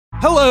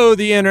Hello,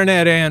 the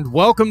internet, and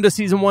welcome to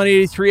season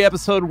 183,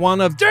 episode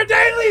 1 of Der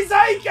Daily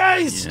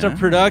Zeitgeist, a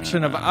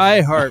production of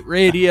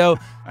iHeartRadio.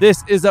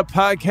 This is a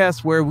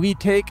podcast where we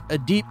take a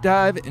deep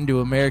dive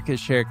into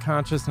America's shared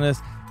consciousness.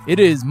 It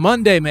is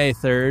Monday, May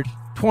 3rd,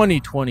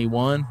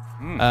 2021.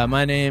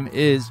 My name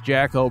is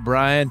Jack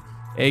O'Brien,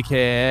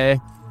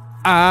 a.k.a.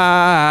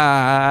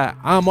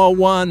 I'm a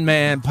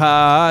one-man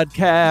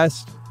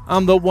podcast.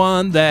 I'm the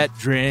one that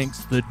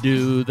drinks the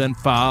dew, then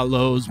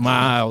follows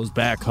Miles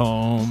back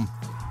home.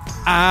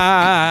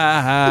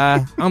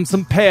 I'm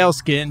some pale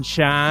skin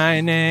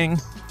shining.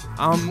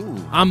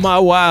 I'm my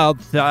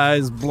wild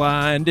thighs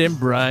blind and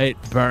bright,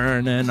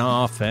 burning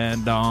off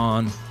and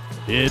on.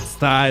 It's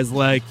thighs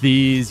like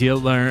these you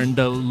learn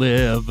to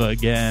live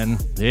again.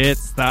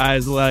 It's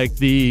thighs like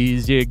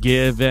these you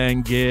give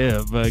and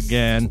give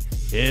again.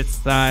 It's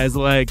thighs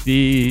like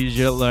these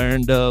you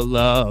learn to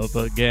love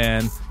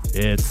again.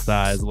 It's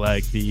thighs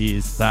like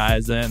these,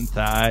 thighs and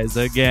thighs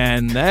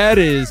again. That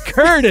is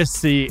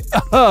courtesy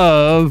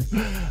of the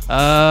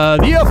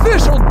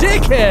official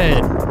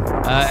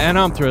dickhead. And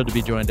I'm thrilled to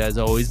be joined, as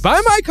always,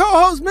 by my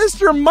co-host,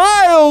 Mr.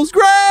 Miles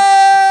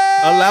Gray.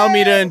 Allow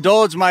me to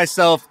indulge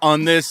myself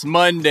on this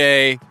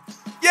Monday.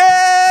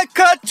 Yeah,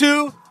 cut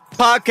to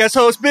podcast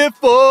host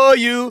before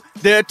you.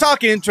 They're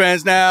talking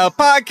trends now.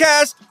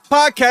 Podcast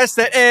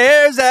that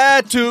airs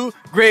at 2.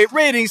 Great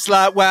rating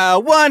slot. Wow,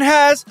 one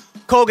has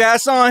cold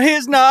gas on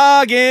his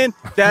noggin.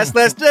 That's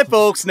less than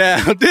folks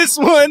now. This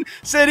one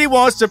said he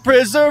wants to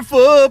preserve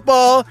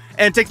football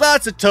and take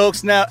lots of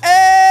tokes now.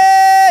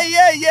 Hey,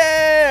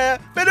 yeah.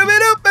 And then I'm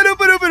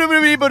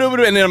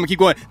gonna keep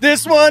going.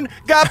 This one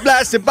got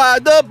blasted by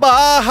the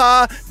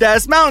Baja.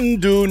 That's Mountain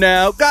Dew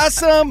now. Got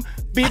some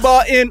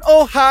b-ball in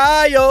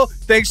Ohio,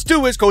 thanks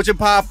to his coach and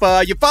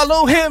papa. You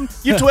follow him,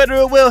 your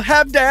Twitter will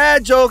have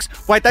dad jokes.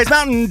 White Thighs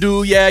Mountain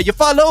Dew, yeah, you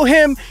follow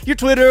him, your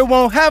Twitter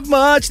won't have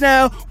much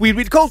now. We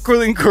read cold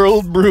curling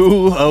curled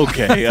brew.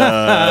 Okay,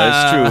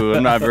 it's true.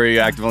 I'm not very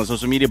active on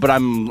social media, but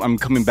I'm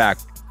coming back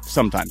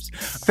sometimes.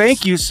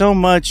 Thank you so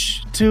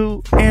much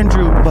to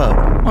Andrew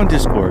Bub on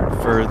Discord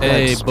for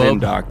the spin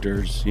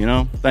doctors, you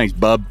know? Thanks,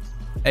 Bub.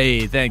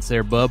 Hey, thanks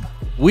there, Bub.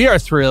 We are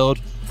thrilled,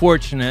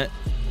 fortunate,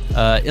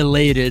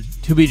 elated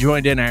to be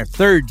joined in our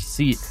third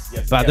seat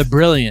by the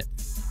brilliant,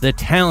 the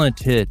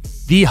talented,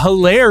 the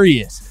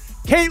hilarious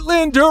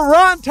Caitlin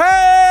Durante.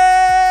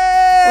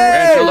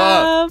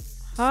 Angela.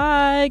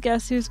 Hi,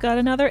 guess who's got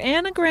another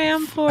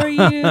anagram for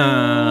you?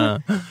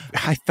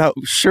 I thought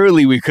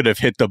surely we could have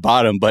hit the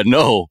bottom, but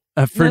no.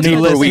 For new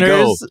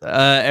listeners,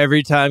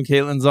 every time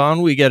Caitlin's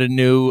on, we get a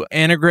new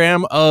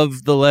anagram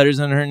of the letters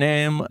in her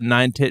name.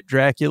 Nine-Tit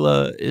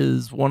Dracula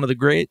is one of the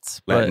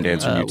greats. Latin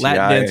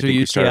Dancer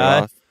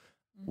UTI.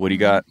 What do you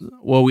got?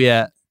 Where we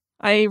at?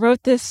 I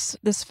wrote this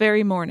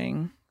very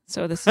morning,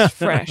 so this is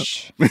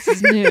fresh. This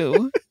is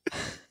new.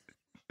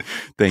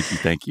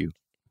 Thank you.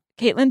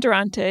 Caitlin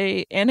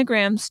Durante,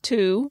 anagrams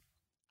to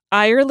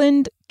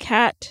Ireland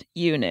Cat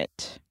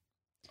Unit.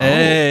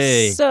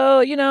 Hey.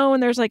 So, you know, when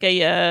there's like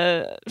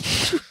a...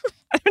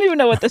 I don't even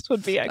know what this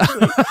would be,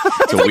 actually.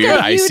 It's a like weird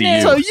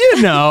ICU. So,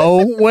 you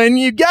know, when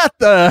you got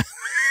the...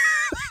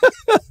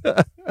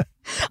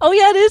 Oh,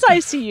 yeah, it is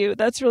ICU.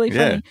 That's really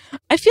funny. Yeah.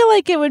 I feel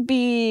like it would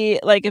be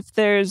like if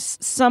there's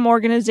some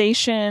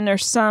organization or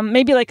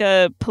maybe like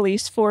a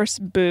police force,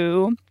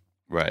 boo.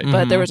 Right.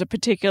 But there was a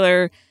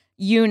particular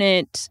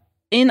unit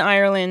in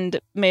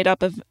Ireland made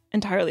up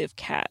entirely of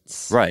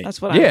cats. Right.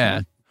 That's what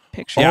I'm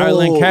picturing. The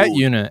Ireland Cat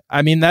Unit.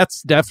 I mean,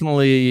 that's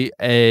definitely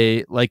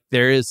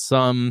there is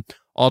some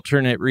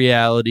alternate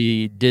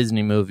reality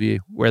Disney movie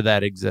where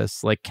that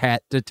exists, like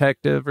Cat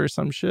Detective or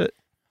some shit.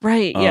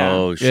 Right, yeah.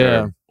 Oh, sure.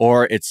 Yeah.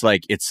 Or it's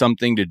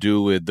something to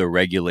do with the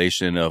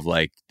regulation of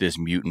like this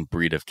mutant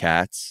breed of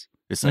cats.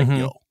 It's like,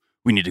 yo,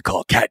 we need to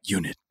call Cat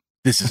Unit.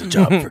 This is a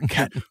job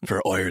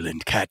for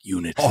Ireland Cat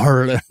Unit.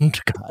 Ireland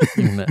Cat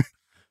Unit.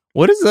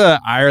 What is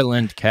a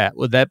Ireland cat?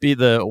 Would that be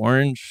the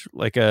orange,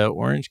 like a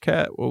orange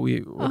cat? What do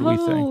we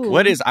think?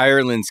 What is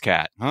Ireland's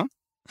cat? Huh?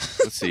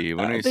 Let's see.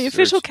 The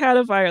official cat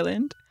of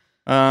Ireland.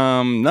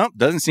 No,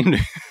 doesn't seem to.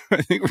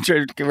 I think we're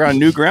trying to get around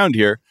new ground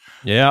here.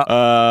 Yeah.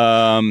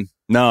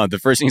 No, the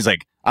first thing is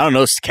like, I don't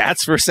know,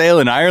 cats for sale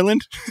in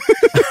Ireland?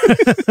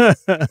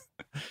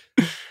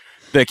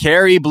 The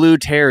Kerry Blue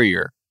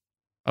Terrier.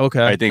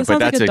 Okay. I think, but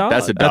that's a dog.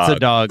 That's a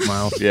dog,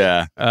 Miles.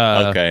 Yeah.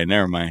 Okay,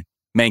 never mind.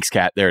 Manx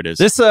cat, there it is.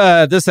 This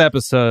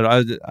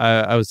episode,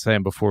 I was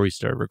saying before we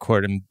started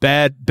recording,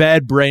 bad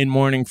brain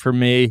morning for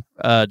me.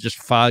 Just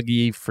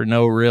foggy for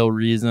no real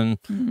reason.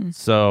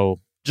 So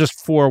just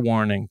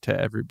forewarning to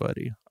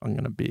everybody, I'm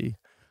gonna be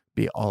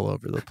all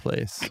over the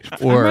place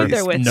or right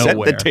there with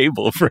nowhere. Set the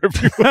table for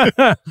everyone.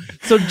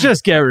 So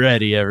just get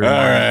ready, everyone. All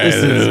right. This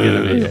is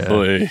gonna be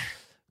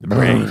the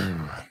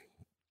brain.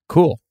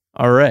 Cool.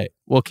 All right.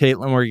 Well,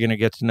 Caitlin, we're going to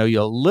get to know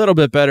you a little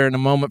bit better in a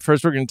moment.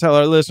 First, we're going to tell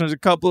our listeners a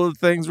couple of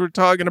things we're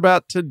talking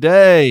about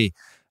today.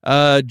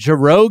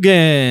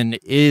 Rogan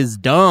is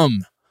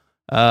dumb.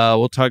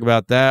 We'll talk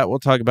about that. We'll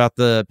talk about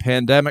the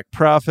pandemic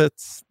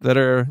profits that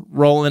are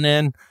rolling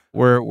in.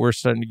 We're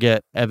starting to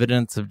get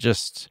evidence of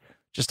just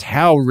just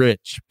how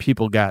rich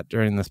people got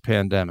during this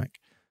pandemic.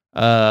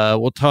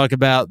 We'll talk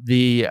about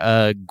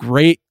the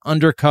great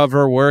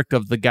undercover work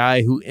of the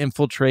guy who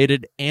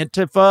infiltrated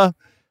Antifa.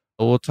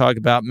 We'll talk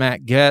about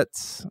Matt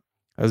Getz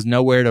has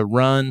nowhere to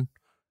run.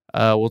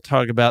 We'll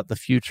talk about the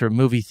future of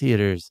movie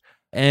theaters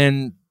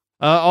and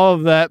all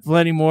of that,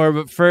 plenty more.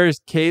 But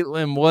first,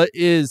 Caitlin, what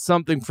is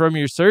something from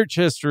your search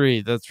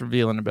history that's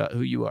revealing about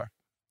who you are?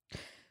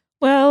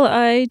 Well,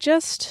 I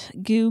just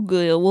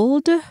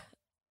Googled,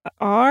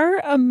 are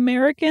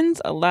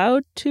Americans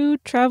allowed to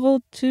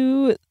travel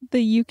to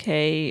the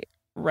UK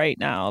right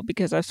now?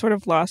 Because I've sort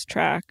of lost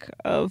track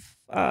of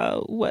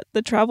what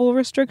the travel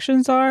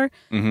restrictions are.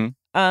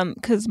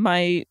 Because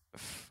my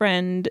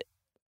friend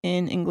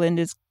in England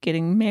is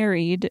getting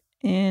married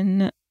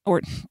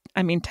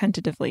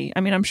tentatively.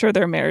 I mean, I'm sure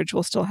their marriage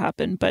will still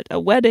happen, but a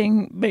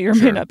wedding may or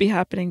may not be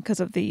happening because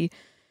of the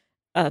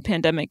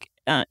pandemic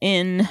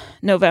in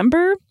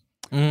November.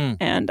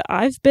 And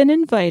I've been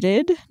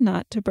invited,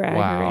 not to brag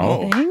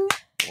or anything.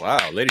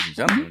 Wow, ladies and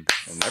gentlemen,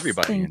 and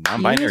everybody,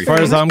 non-binary. As far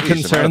as I'm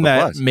concerned,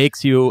 that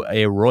makes you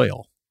a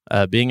royal.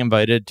 Being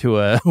invited to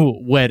a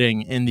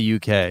wedding in the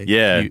UK,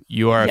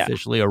 you are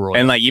officially a royal.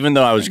 And like, even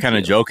though I was kind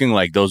of joking,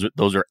 like those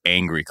are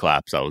angry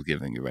claps I was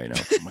giving you right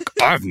now. I'm like,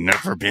 I've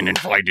never been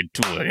invited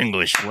to an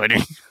English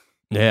wedding.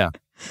 Yeah,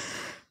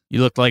 you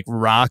look like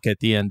Rock at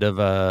the end of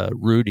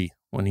Rudy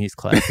when he's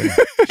clapping.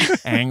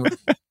 Angry.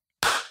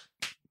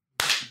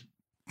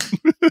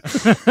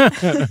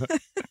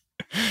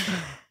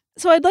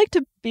 So I'd like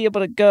to be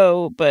able to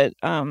go, but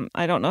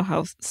I don't know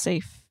how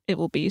safe it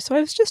will be. So I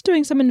was just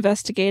doing some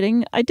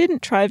investigating. I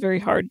didn't try very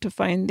hard to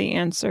find the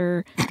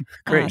answer.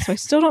 Great. So I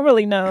still don't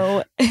really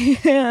know.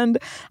 And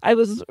I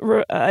was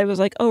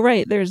like, oh,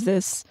 right, there's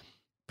this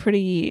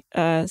pretty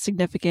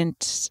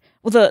significant,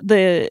 well,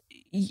 the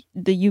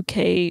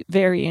UK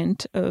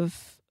variant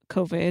of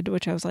COVID,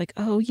 which I was like,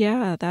 oh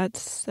yeah, that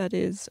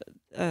is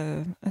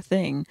a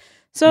thing.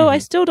 So I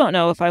still don't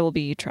know if I will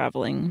be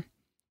traveling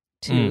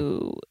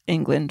to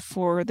England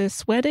for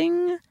this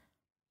wedding,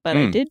 but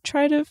I did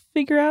try to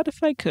figure out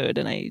if I could,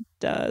 and I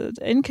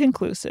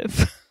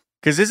inconclusive.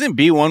 Because isn't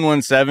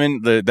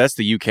B117 that's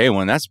the UK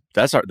one? That's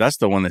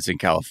the one that's in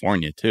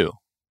California too,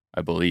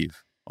 I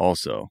believe.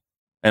 Also,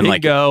 and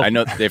Bingo. I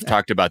know they've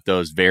talked about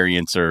those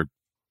variants are,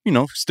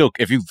 still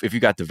if you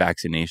got the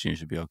vaccination, you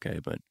should be okay.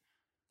 But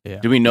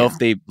do we know if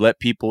they let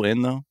people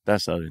in though?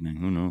 That's the other thing.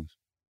 Who knows?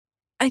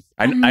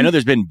 I know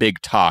there's been big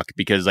talk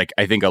because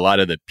I think a lot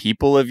of the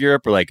people of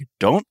Europe are like,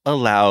 don't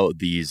allow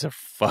these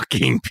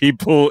fucking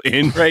people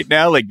in right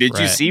now. Like, did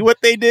you see what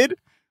they did?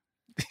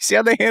 You see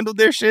how they handled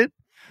their shit?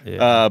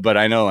 Yeah. But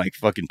I know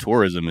fucking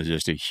tourism is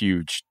just a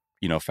huge,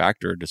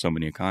 factor to so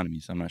many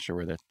economies. I'm not sure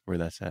where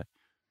that's at.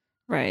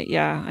 Right.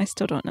 Yeah. I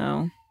still don't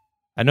know.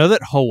 I know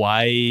that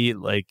Hawaii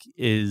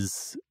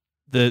is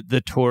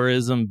the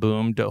tourism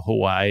boom to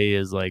Hawaii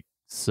is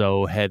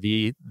so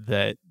heavy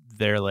that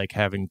they're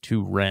having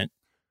to rent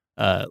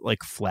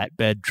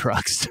flatbed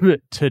trucks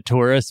to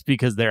tourists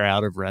because they're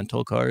out of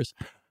rental cars.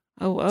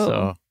 Oh.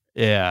 So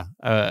yeah,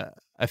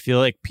 I feel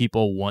like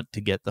people want to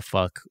get the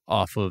fuck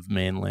off of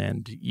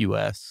mainland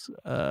U.S.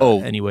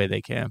 Any way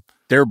they can.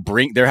 They're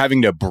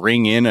having to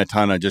bring in a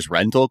ton of just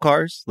rental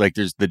cars.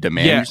 There's the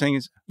demand. Yeah. You're saying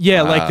is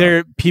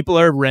people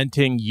are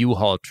renting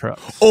U-Haul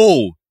trucks.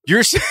 Oh.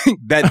 You're saying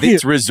that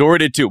it's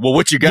resorted to. Well,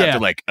 what you got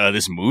to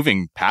this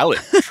moving pallet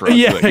truck?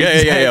 Yeah,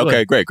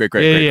 Okay, great.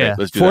 Yeah.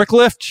 Let's do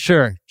forklift,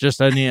 sure. Just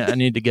I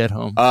need to get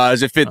home.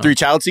 Does it fit 3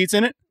 child seats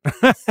in it?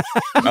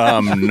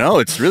 No,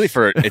 it's really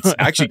it's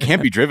actually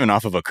can't be driven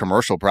off of a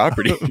commercial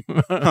property.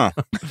 Huh.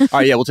 All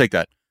right, we'll take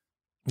that.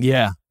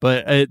 Yeah,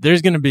 but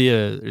there's gonna be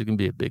a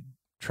big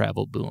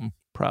travel boom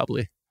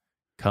probably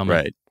coming.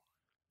 Right.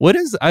 What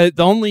is the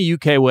only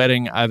UK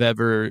wedding I've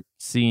ever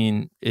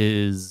seen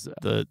is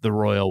the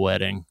royal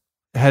wedding.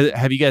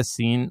 Have you guys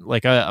seen?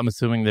 I'm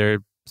assuming they're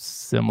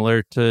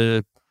similar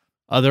to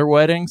other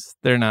weddings.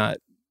 They're not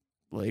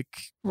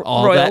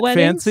all royal that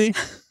weddings? fancy.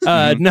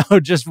 No,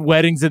 just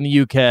weddings in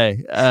the UK.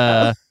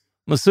 I'm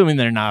assuming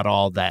they're not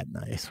all that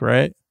nice,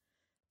 right?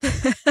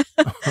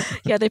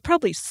 Yeah, they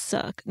probably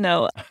suck.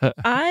 No,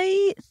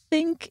 I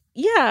think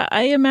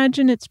I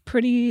imagine it's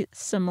pretty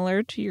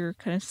similar to your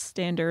kind of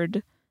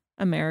standard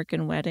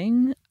American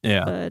wedding.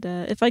 Yeah. But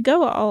if I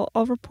go,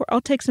 I'll report.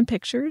 I'll take some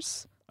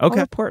pictures. Okay.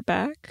 I'll report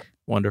back.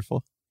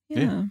 Wonderful.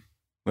 Yeah.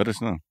 Let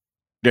us know.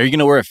 Are you going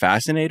to wear a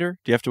fascinator?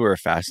 Do you have to wear a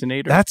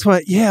fascinator? That's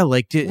what. Yeah.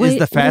 Is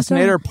the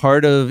fascinator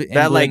part of England?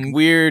 That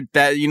weird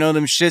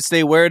them shits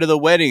they wear to the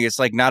wedding? It's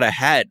not a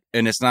hat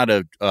and it's not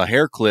a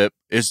hair clip.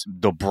 It's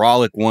the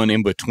brolic one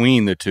in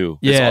between the two.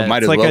 Yeah.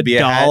 Might it's as well be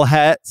a doll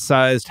hat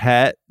sized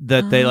hat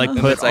that they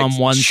put on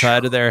one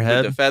side of their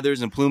head. With the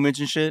feathers and plumage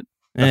and shit.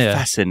 Yeah. A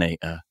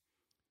fascinator.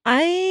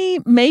 I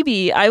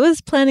was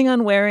planning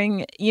on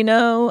wearing,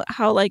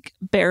 how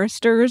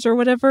barristers or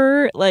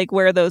whatever,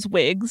 wear those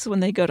wigs when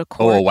they go to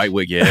court. Oh, a white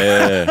wig,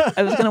 yeah.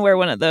 I was going to wear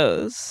one of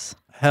those.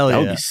 Hell That yeah.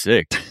 would be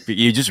sick.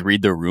 You just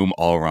read the room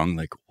all wrong.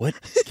 Like, what?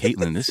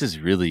 Caitlin, this is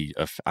really,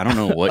 I don't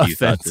know what you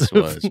thought this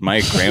was.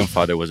 My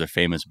grandfather was a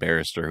famous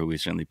barrister who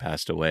recently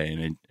passed away.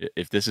 And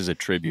if this is a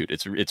tribute,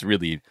 it's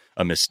really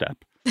a misstep.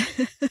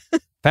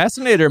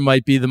 Fascinator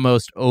might be the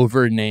most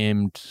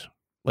overnamed.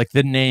 Like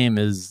the name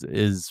is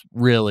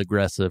real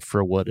aggressive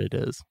for what it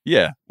is.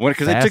 Yeah.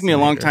 Because it took me a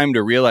long Fascinator. time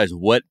to realize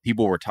what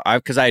people were talking.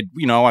 Because I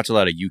watch a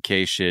lot of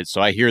UK shit. So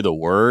I hear the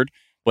word.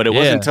 But it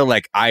wasn't until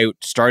like I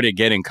started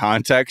getting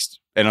context.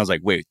 And I was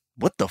like, wait,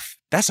 what the?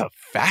 That's a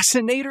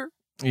fascinator?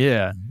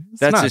 Yeah.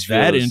 It's That's not just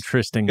that feels-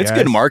 interesting, It's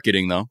guys. good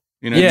marketing, though.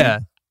 You know what I Yeah.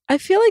 mean? I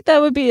feel like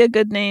that would be a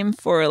good name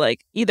for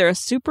like either a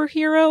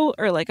superhero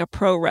or like a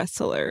pro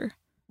wrestler.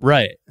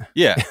 Right.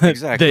 Yeah,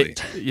 exactly.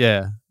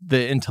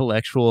 The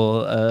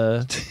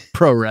intellectual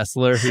pro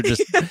wrestler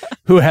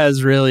who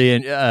has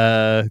really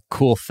a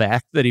cool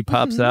fact that he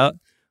pops out.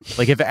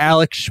 Like if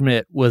Alex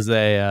Schmidt was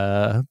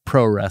a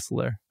pro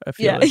wrestler, I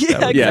feel like that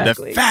would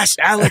exactly. The fast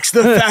Alex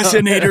the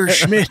Fascinator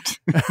Schmidt.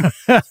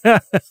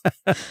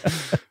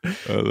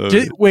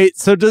 Wait,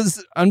 so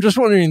I'm just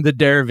wondering the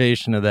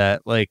derivation of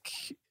that, like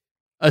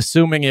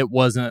assuming it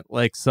wasn't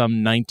like some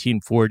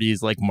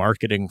 1940s like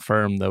marketing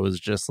firm that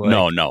was just like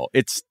No,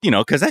 it's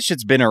because that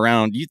shit's been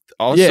around.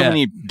 So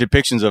many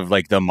depictions of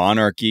like the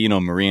monarchy.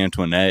 Marie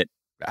Antoinette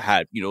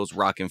had was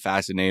rocking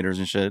fascinators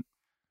and shit.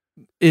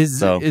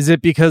 Is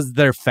it because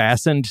they're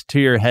fastened to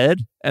your head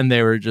and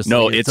they were just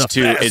no? like,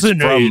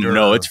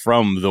 It's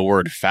from the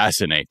word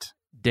fascinate.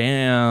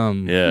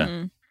 Damn. Yeah.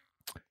 Mm-hmm.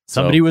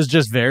 Somebody was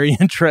just very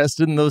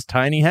interested in those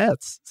tiny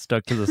hats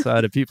stuck to the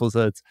side of people's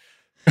heads.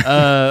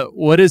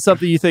 What is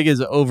something you think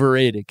is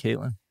overrated,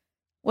 Caitlin?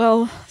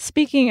 Well,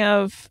 speaking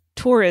of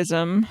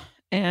tourism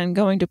and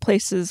going to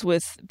places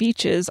with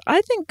beaches,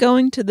 I think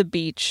going to the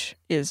beach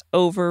is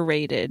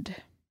overrated.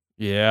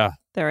 Yeah.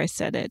 There, I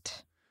said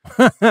it.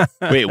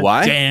 Wait,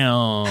 why?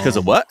 Damn. Because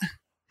of what?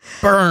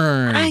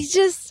 Burn.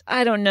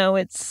 I don't know.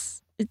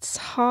 It's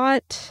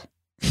hot.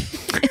 And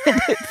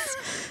it's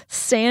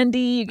sandy.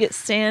 You get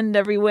sand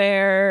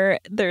everywhere.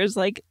 There's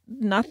like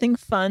nothing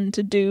fun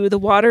to do. The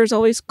water's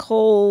always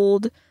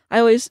cold. I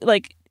always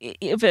like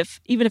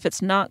even if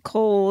it's not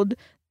cold,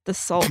 the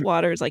salt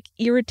water is like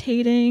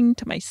irritating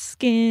to my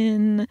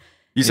skin.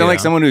 You sound like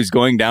someone who's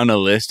going down a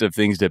list of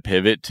things to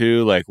pivot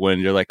to. Like when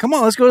you're like, come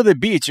on, let's go to the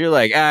beach. You're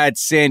like,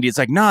 it's sandy. It's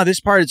like, nah, this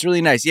part is really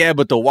nice. Yeah,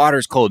 but the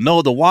water's cold.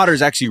 No, the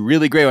water's actually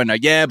really great right now.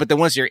 Yeah, but then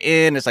once you're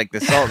in, it's like the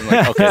salt. I'm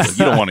like, okay, look,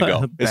 you don't want to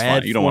go. It's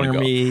fine. You don't want to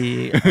go.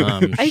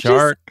 Me.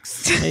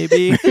 Sharks,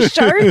 maybe. The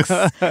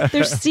sharks.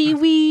 There's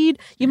seaweed.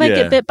 You might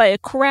get bit by a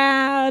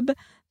crab.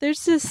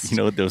 There's just...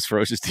 with those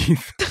ferocious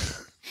teeth.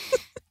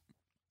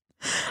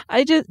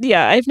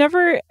 I've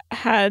never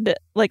had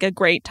like a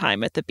great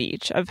time at the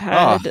beach. I've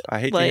had I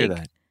hate to hear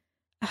that.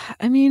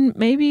 I mean,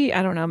 maybe,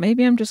 I don't know,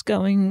 maybe I'm just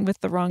going with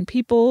the wrong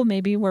people.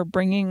 Maybe we're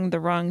bringing the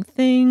wrong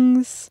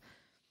things.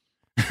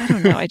 I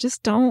don't know. I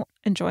just don't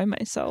enjoy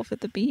myself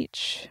at the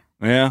beach.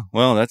 Yeah,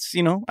 well, that's,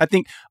 I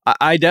think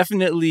I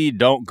definitely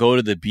don't go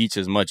to the beach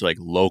as much like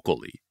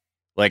locally.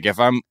 Like if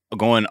I'm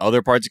going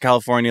other parts of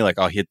California, like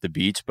I'll hit the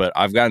beach, but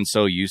I've gotten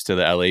so used to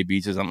the LA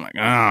beaches. I'm like,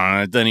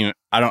 it doesn't even,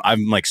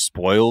 I'm like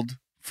spoiled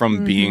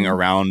from being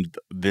around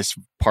this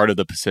part of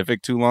the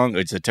Pacific too long.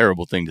 It's a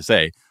terrible thing to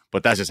say,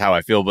 but that's just how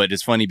I feel. But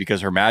it's funny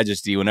because Her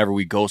Majesty, whenever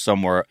we go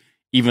somewhere,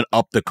 even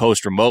up the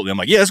coast remotely, I'm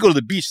like, yeah, let's go to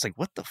the beach. It's like,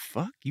 what the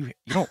fuck? You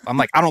don't, I'm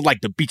like, I don't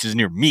like the beaches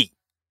near me.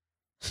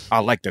 I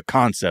like the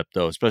concept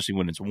though, especially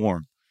when it's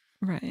warm.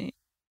 Right.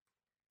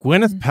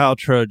 Gwyneth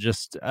Paltrow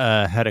just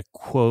had a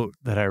quote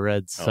that I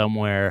read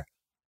somewhere.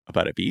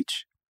 About a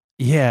beach?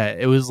 Yeah,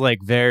 it was like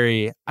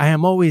I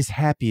am always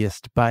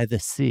happiest by the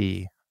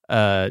sea.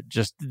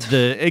 Just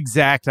the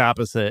exact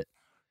opposite,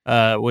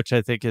 which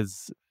I think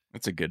is...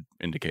 That's a good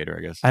indicator,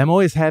 I guess. I'm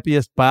always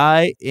happiest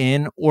by,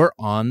 in, or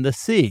on the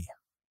sea.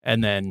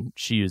 And then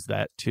she used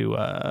that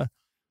to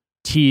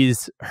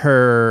tease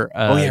her...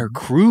 her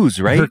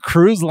cruise, right? Her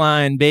cruise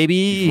line,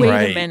 baby.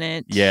 Wait a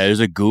minute. Yeah, there's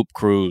a Goop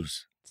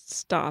cruise.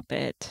 Stop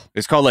it.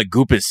 It's called like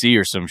Goop at Sea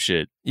or some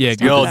shit. Yeah,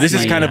 yo, this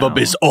is kind of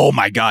abyss. Oh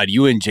my God,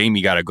 you and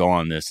Jamie got to go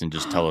on this and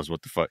just tell us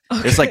what the fuck.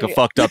 Okay. It's like a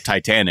fucked up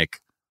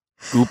Titanic.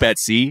 Goop at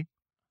Sea.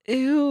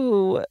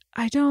 Ew,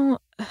 I don't.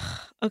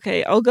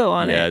 Okay, I'll go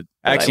on it. Yeah,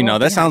 actually, no.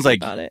 That sounds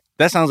like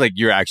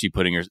you're actually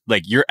putting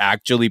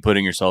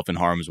yourself in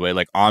harm's way.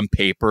 Like on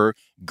paper,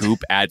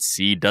 Goop at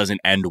Sea doesn't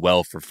end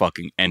well for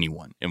fucking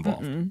anyone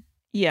involved. Mm-mm.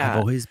 Yeah, I've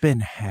always been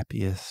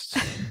happiest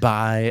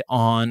by,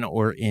 on,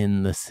 or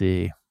in the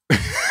sea.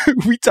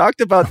 We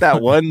talked about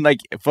that one like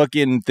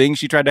fucking thing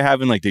she tried to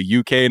have in like the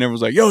UK, and everyone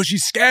was like, "Yo,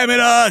 she's scamming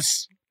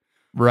us!"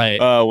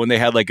 Right? When they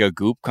had like a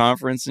Goop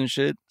conference and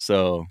shit.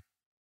 So,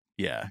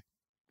 yeah,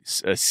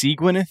 Sea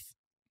Gwyneth.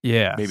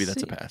 Yeah, maybe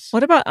that's a pass.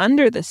 What about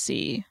under the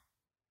sea?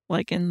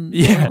 Like in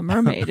Little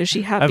Mermaid, is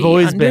she happy? I've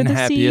always under been the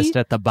happiest sea?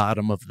 at the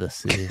bottom of the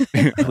sea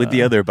with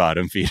the other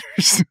bottom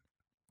feeders.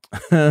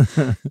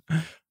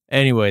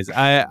 Anyways,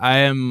 I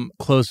am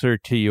closer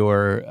to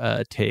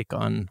your take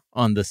on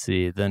the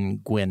sea than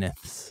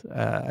Gwyneth's.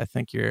 I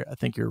think you're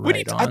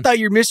right on. I thought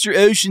you're Mr.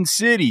 Ocean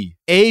City.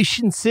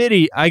 Ocean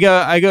City. I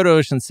go to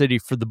Ocean City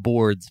for the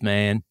boards,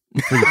 man.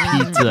 For the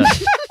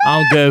pizza.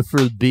 I'll go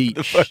for the beach.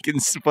 The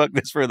fuck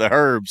this for the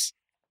herbs.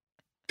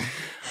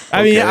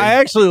 I mean, I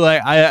actually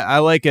I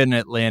like an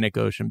Atlantic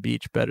Ocean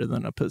beach better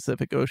than a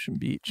Pacific Ocean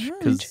beach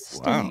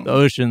because the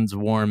ocean's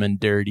warm and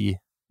dirty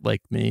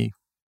like me.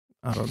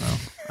 I don't know.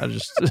 I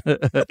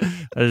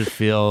just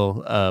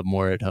feel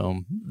more at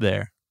home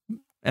there.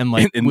 And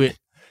like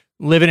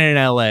living in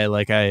LA,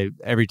 like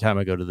every time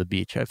I go to the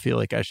beach, I feel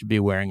like I should be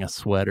wearing a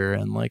sweater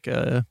and like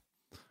a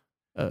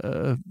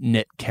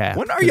knit cap.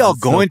 When are y'all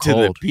going to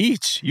the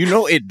beach? You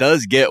know it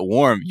does get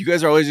warm. You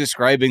guys are always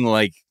describing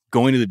like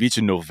going to the beach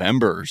in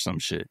November or some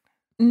shit.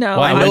 No,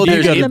 well, I know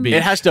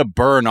it has to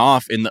burn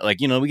off in the,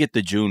 like, you know, we get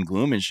the June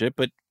gloom and shit,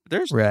 but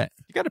there's you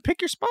got to pick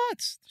your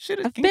spots.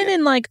 Shit, I've been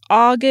in like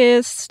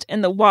August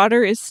and the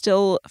water is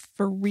still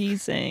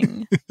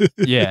freezing.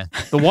 Yeah.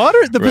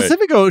 The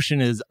Pacific Ocean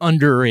is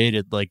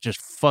underrated, like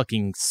just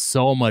fucking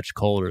so much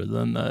colder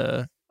than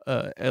the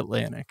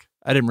Atlantic.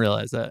 I didn't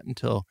realize that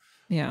until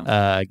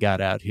I got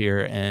out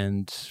here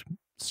and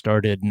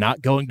started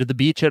not going to the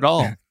beach at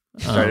all.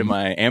 Started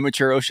my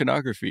amateur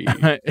oceanography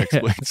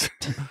exploits.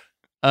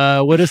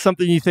 What is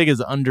something you think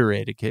is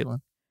underrated, Caitlin?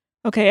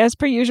 Okay, as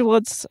per usual,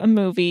 it's a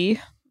movie,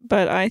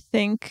 but I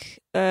think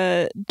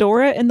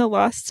Dora and the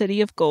Lost City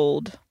of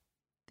Gold,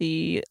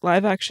 the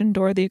live-action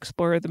Dora the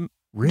Explorer,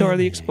 Dora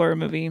the Explorer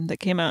movie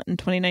that came out in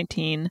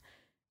 2019,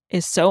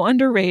 is so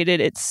underrated.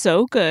 It's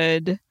so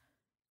good.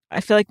 I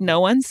feel like no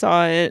one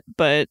saw it,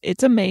 but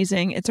it's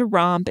amazing. It's a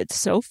romp. It's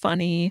so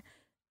funny,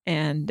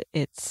 and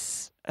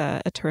it's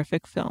a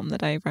terrific film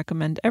that I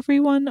recommend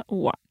everyone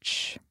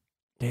watch.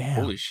 Damn.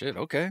 Holy shit.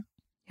 Okay.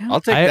 Yeah. I'll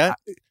take that.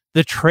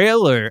 The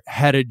trailer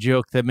had a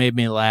joke that made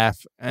me laugh,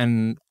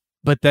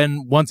 but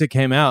then once it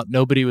came out,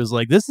 nobody was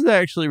like, this is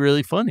actually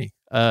really funny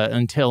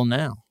until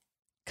now.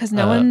 Because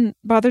no one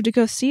bothered to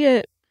go see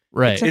it.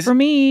 Right. Except for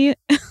me.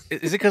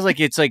 Is it because like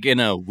it's like in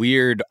a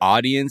weird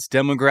audience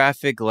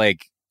demographic?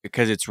 Like,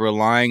 because it's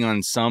relying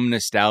on some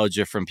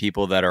nostalgia from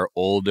people that are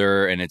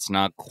older and it's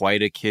not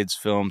quite a kid's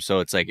film. So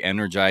it's like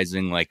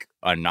energizing like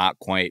a not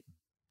quite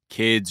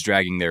kids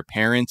dragging their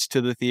parents to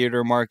the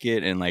theater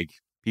market and like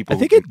people. I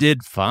think it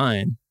did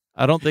fine.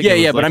 I don't think.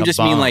 Yeah, but I'm just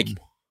mean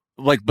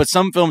like, but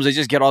some films they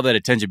just get all that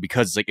attention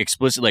because it's like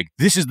explicit. Like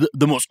this is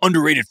the most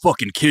underrated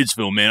fucking kids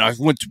film, man. I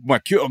went to my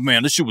kid. Oh,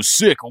 man, this shit was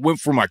sick. I went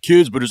for my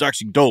kids, but it's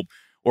actually dope.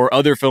 Or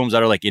other films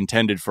that are like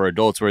intended for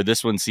adults, where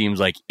this one seems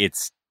like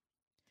it's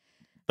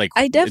like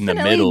in the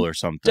middle or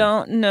something.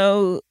 Don't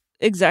know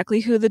exactly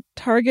who the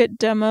target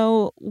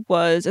demo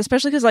was,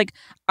 especially because like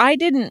I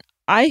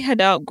had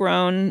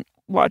outgrown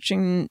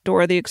watching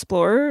Dora the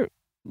Explorer.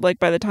 Like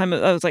by the time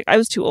I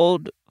was too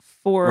old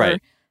for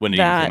when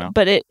that, came out.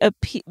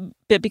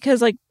 But because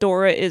like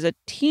Dora is a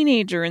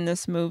teenager in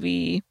this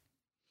movie,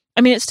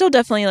 I mean it's still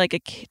definitely like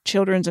a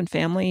children's and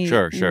family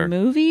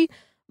movie,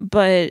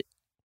 but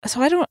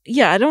so I don't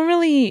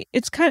really.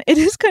 It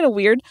is kind of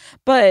weird,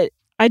 but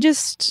I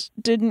just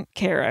didn't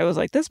care. I was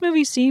like, this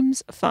movie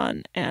seems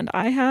fun, and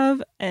I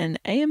have an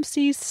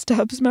AMC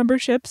Stubs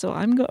membership, so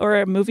or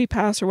a Movie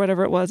Pass or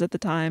whatever it was at the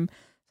time.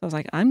 So I was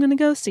like, I'm gonna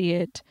go see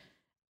it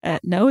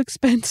at no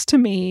expense to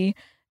me,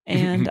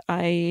 and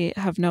I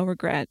have no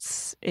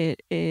regrets.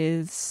 It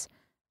is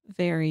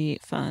very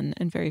fun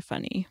and very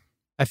funny.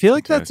 I feel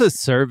like that's a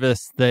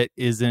service that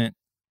isn't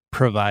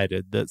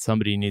provided, that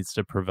somebody needs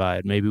to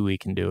provide. Maybe we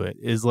can do it.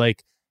 Is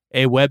like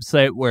a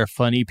website where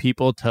funny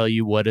people tell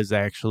you what is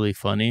actually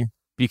funny,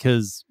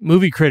 because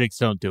movie critics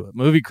don't do it.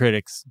 Movie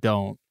critics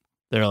don't.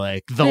 They're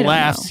like, the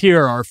laughs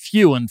here are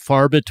few and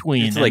far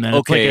between. It's like,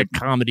 it's like a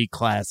comedy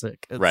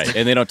classic. Right.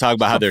 And they don't talk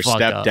about how their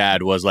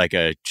stepdad was like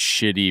a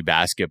shitty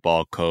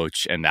basketball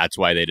coach, and that's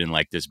why they didn't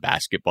like this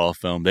basketball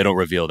film. They don't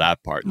reveal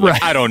that part. Like,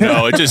 right. I don't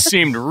know. It just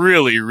seemed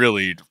really,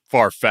 really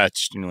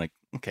far-fetched. And you're like,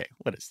 okay,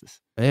 what is this?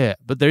 Yeah,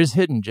 but there's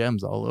hidden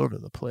gems all over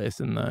the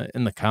place in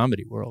the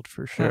comedy world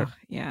for sure. Oh,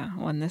 yeah,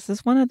 this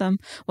is one of them.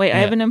 Wait, I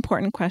have an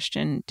important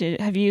question.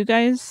 Have you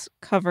guys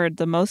covered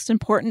the most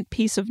important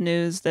piece of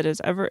news that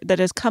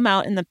has come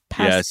out in the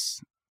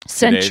past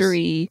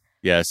century?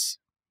 Yes.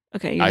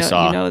 Okay, you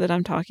know that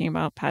I'm talking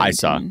about Paddington. I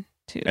saw.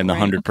 Too, and the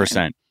 100%.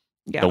 Okay.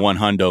 Yeah. The One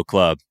Hundo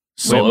Club.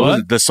 Wait,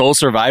 what? The Sole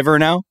Survivor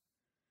now?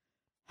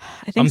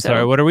 I think I'm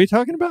sorry, what are we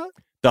talking about?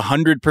 The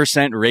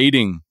 100%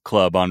 rating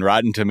club on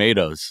Rotten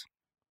Tomatoes.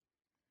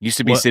 Used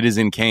to be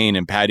Citizen Kane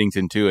and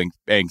Paddington 2,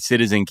 and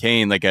Citizen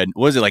Kane, like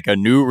a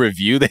new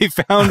review they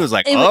found? It was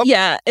like, it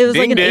was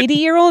like an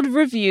 80-year-old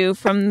review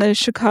from the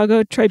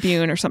Chicago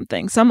Tribune or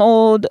something. Some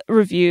old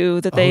review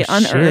that they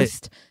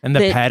unearthed. Shit. And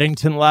the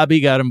Paddington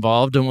lobby got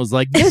involved and was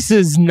like, this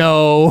is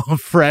no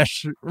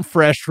fresh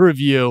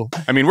review.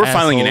 I mean, we're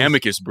filing an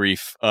amicus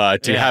brief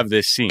to have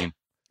this seen.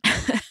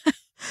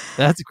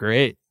 That's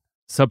great.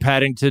 So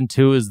Paddington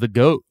 2 is the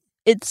GOAT.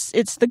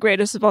 It's the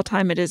greatest of all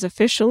time. It is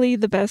officially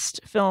the best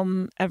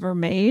film ever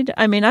made.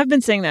 I mean, I've been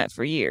saying that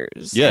for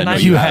years. Yeah,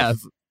 you have.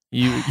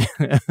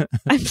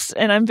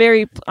 I'm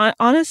very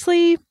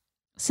honestly,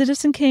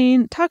 Citizen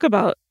Kane, talk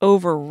about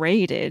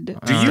overrated.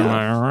 Do you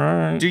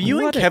and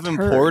What a Kevin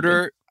turd.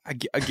 Porter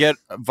get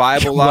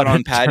vibe a lot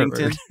on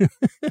Paddington?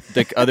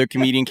 The other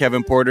comedian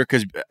Kevin Porter,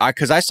 because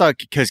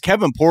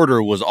Kevin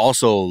Porter was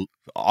also,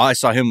 I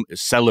saw him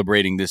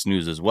celebrating this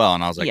news as well,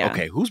 and I was like,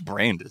 okay, whose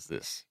brand is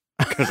this?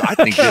 Because I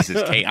think this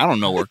is Kane. I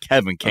don't know where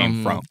Kevin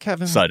came from.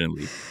 Kevin.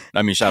 Suddenly,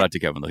 I mean, shout out to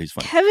Kevin though, he's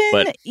funny. Kevin,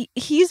 but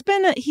he's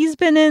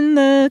been in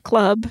the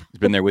club. He's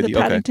been there with the you,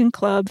 Paddington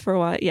Club for a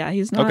while. Yeah,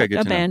 he's not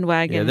a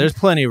bandwagon. Yeah, there's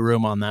plenty of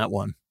room on that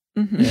one.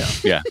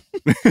 Mm-hmm. Yeah.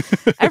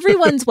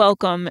 Everyone's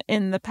welcome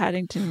in the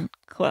Paddington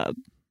Club.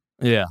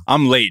 Yeah.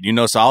 I'm late,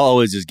 so I'll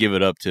always just give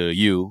it up to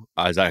you,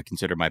 as I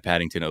consider my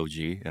Paddington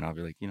OG, and I'll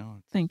be like,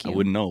 thank you. I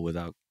wouldn't know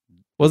without.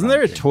 Wasn't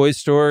there a Toy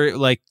Story,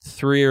 like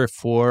 3 or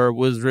 4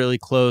 was really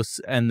close,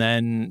 and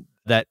then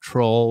that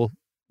troll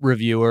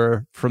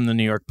reviewer from the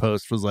New York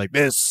Post was like,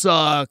 this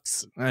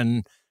sucks,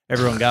 and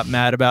everyone got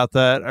mad about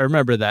that. I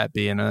remember that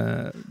being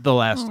the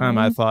last time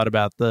I thought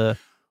about the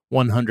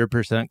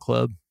 100%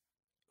 Club.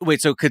 Wait,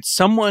 so could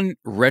someone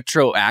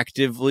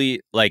retroactively,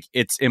 like,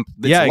 it's I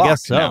locked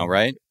guess so. now,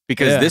 right?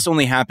 Because this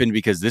only happened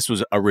because this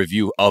was a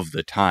review of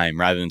the time,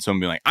 rather than someone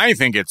being like, I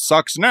think it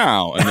sucks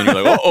now. And then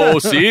you're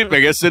like, see, I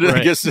guess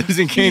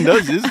Citizen Kane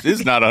does. This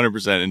is not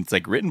 100%. And it's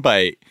like written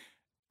by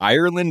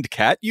Ireland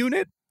Cat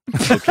Unit.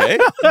 Okay.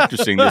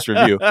 Interesting, this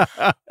review.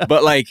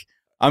 But like,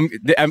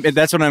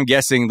 that's what I'm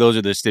guessing. Those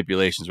are the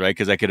stipulations, right?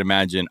 Because I could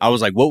imagine, I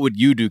was like, what would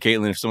you do,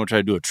 Caitlin, if someone tried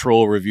to do a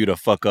troll review to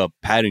fuck up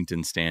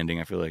Paddington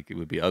standing? I feel like it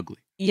would be ugly.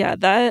 Yeah,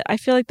 I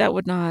feel like that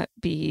would not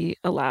be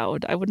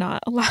allowed. I would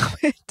not allow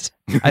it.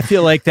 I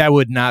feel like that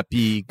would not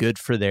be good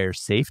for their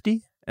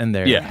safety and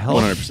their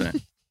health.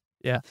 100%.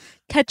 Yeah.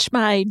 Catch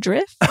my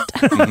drift?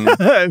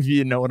 If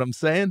you know what I'm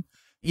saying.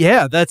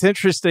 Yeah, that's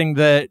interesting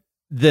that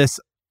this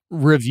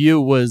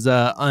review was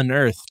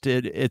unearthed.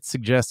 It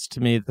suggests to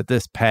me that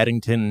this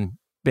Paddington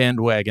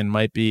bandwagon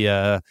might be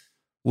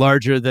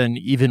larger than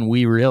even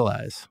we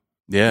realize.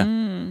 Yeah.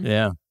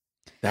 Yeah.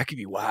 That could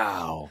be,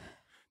 wow.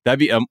 That'd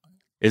be,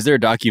 is there a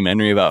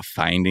documentary about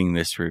finding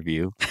this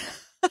review?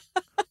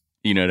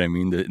 You know what I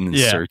mean? In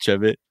the search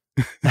of it.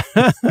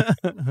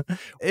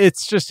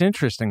 It's just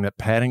interesting that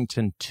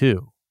Paddington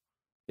 2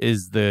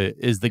 is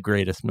the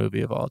greatest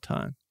movie of all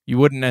time. You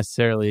wouldn't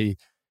necessarily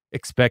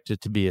expect it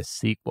to be a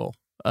sequel,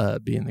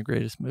 being the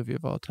greatest movie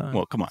of all time.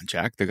 Well, come on,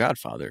 Jack, The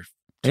Godfather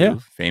 2,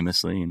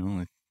 famously,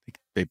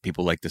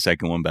 people like the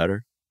second one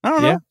better. I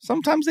don't know.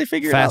 Sometimes they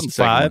figure Fast it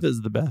out. Fast 5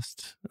 is the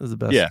best.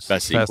 Yeah,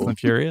 best sequel. Fast and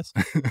Furious.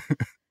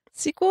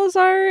 Sequels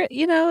are,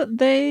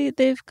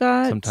 they've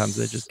got... Sometimes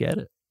they just get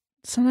it.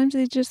 Sometimes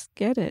they just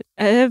get it.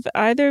 Have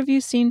either of you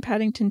seen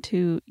Paddington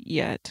 2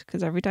 yet?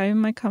 Because every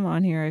time I come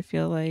on here, I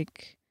feel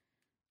like...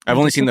 I've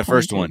only seen the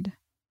first one.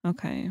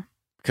 Okay.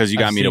 Because you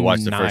got me to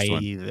watch the first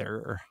one.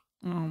 Neither.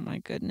 Oh my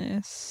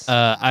goodness.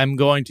 I'm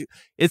going to...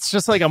 It's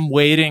just like I'm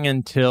waiting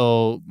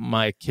until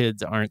my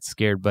kids aren't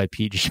scared by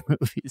PG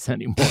movies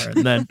anymore.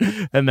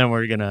 And then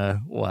we're going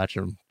to watch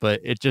them. But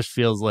it just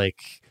feels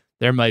like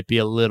there might be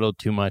a little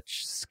too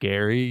much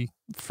scary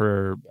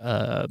for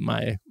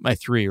my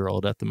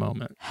 3-year-old at the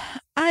moment.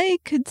 I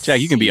could Jack,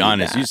 you can be see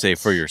honest. that. You say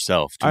for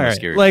yourself. Too All right.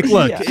 scary. Like,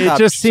 look, Yeah. it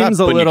just seems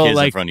a putting your little kids in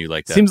like, front of you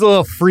like that. seems a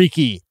little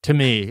freaky to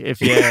me. If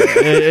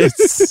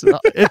it's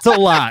a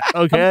lot. A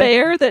Okay.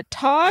 bear that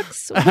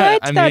talks? What?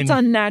 I That's mean-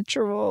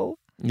 unnatural.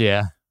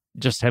 Yeah.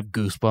 Just have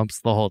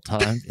goosebumps the whole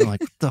time. You're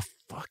like, what the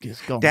fuck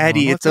is going on?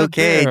 Daddy, What's it's up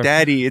okay. there?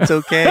 Daddy, it's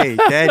okay.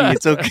 Daddy,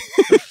 it's okay.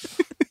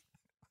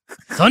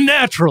 It's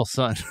unnatural,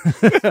 son.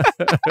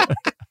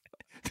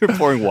 They're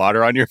pouring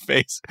water on your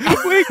face.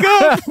 Wake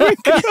up!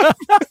 Wake up!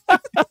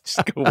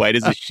 Just go white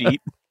as a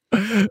sheet.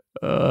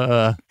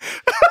 I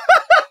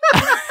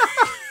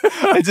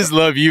just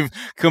love you've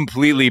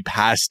completely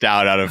passed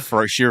out of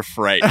sheer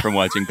fright from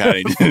watching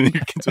Paddington.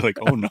 Your kids are like,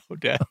 "Oh no,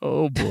 Dad!"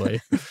 Oh boy,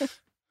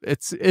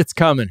 it's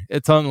coming.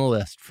 It's on the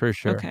list for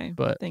sure. Okay,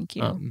 but thank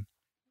you.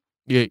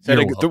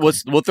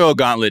 We'll throw a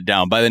gauntlet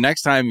down. By the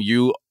next time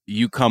you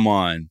come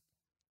on,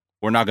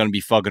 we're not going to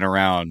be fucking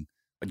around.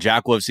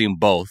 Jack will have seen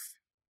both,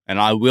 and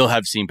I will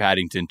have seen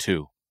Paddington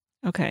 2.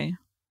 Okay.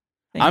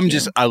 I'm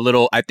just a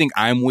little... I think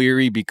I'm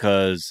weary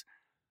because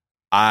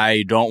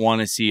I don't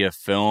want to see a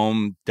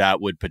film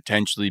that would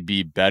potentially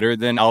be better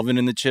than Alvin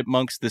and the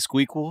Chipmunks, the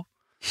Squeakquel.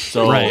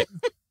 So right.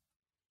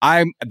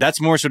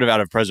 That's more sort of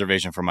out of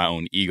preservation for my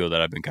own ego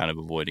that I've been kind of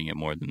avoiding it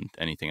more than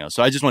anything else.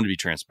 So I just wanted to be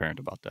transparent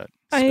about that.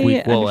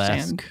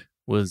 Squeakquel-esque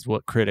was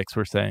what critics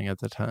were saying at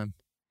the time.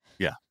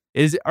 Yeah.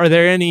 Are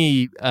there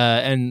any,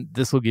 and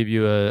this will give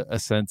you a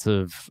sense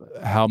of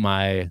how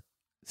my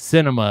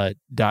cinema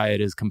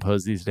diet is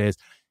composed these days.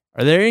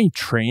 Are there any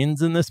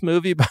trains in this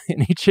movie by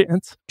any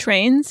chance?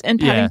 Trains and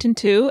Paddington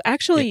 2?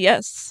 Actually,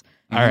 yes.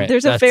 All right.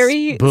 There's a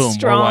very strong...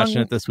 We're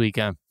watching it this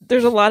weekend.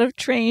 There's a lot of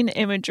train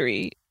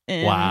imagery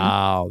in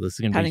wow, this is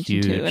going to be Paddington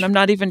huge. 2. And I'm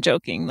not even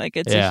joking. Like,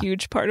 it's a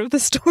huge part of the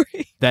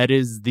story. That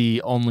is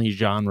the only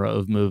genre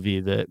of movie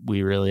that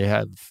we really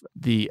have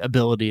the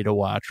ability to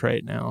watch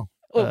right now.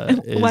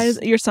 Why is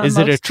your son? Is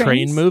it a loves train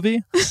trains?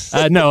 movie?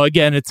 No,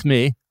 again, it's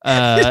me.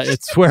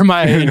 It's where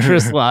my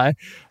interests lie.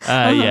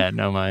 Yeah,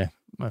 no, my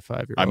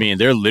 5-year-old. I mean,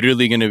 they're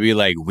literally going to be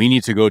like, we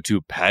need to go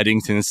to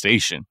Paddington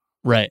Station.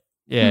 Right.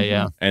 Yeah,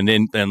 yeah. And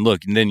then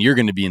you're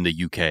going to be in the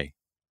UK.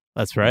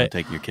 That's right.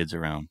 Take your kids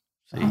around.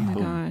 See, Oh my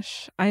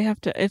gosh. I have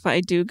to, if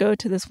I do go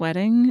to this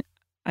wedding,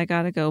 I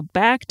got to go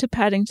back to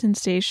Paddington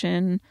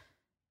Station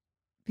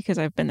because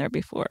I've been there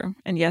before.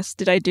 And yes,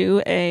 did I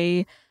do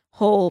a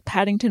whole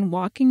Paddington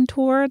walking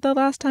tour the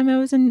last time I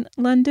was in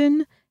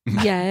London?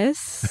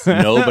 Yes.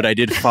 No, but I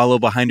did follow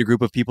behind a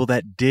group of people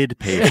that did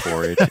pay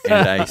for it,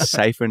 and I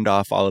siphoned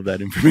off all of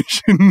that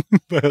information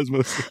by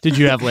osmosis. Did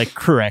you have like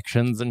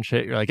corrections and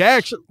shit? You're like,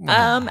 actually.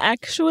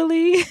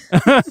 Actually.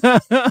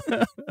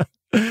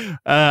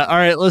 All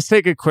right, let's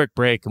take a quick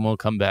break and we'll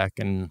come back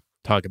and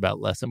talk about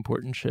less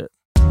important shit.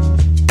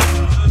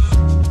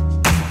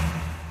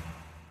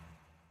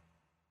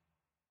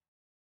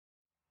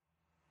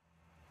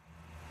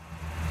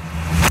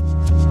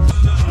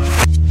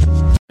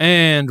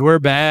 And we're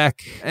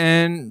back.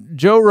 And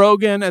Joe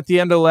Rogan at the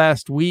end of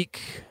last week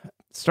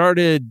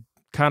started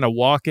kind of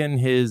walking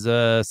his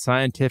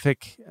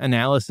scientific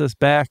analysis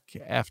back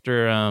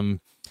after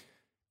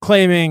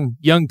claiming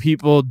young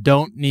people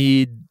don't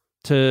need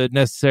to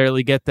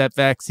necessarily get that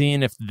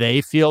vaccine if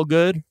they feel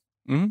good.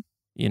 Mm-hmm.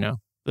 You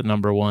know, the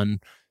number one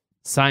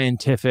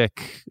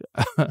scientific,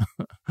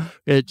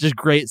 just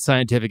great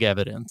scientific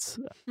evidence.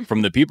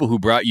 From the people who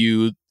brought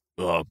you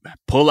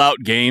pull out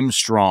game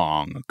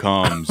strong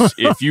comes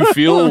if you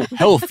feel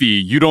healthy,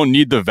 you don't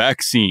need the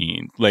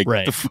vaccine. Like,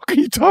 right. The fuck are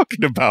you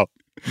talking about?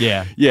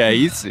 Yeah. Yeah.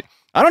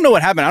 I don't know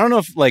what happened. I don't know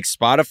if like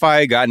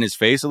Spotify got in his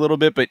face a little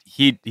bit, but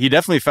he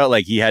definitely felt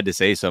like he had to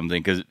say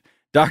something because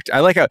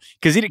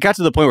because he got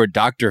to the point where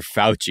Dr.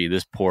 Fauci,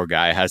 this poor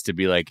guy, has to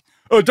be like,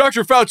 oh,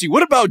 Dr. Fauci,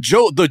 what about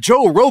the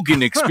Joe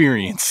Rogan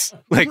experience?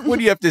 Like, what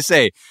do you have to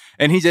say?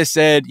 And he just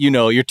said,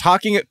 you're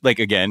talking like,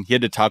 again, he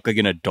had to talk like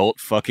an adult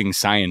fucking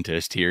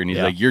scientist here. And he's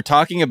like, you're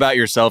talking about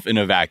yourself in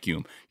a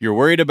vacuum. You're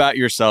worried about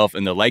yourself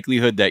and the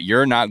likelihood that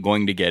you're not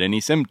going to get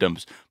any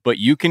symptoms, but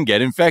you can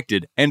get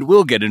infected and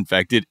will get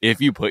infected if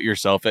you put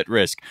yourself at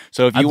risk.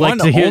 So if you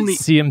want to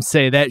see him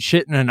say that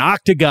shit in an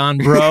octagon,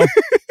 bro.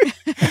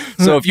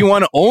 So if you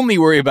want to only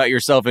worry about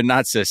yourself and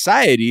not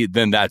society,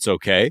 then that's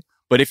okay.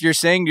 But if you're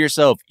saying to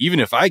yourself,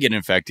 even if I get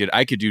infected,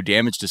 I could do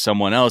damage to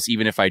someone else,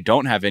 even if I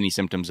don't have any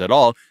symptoms at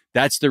all,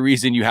 that's the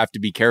reason you have to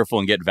be careful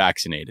and get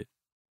vaccinated.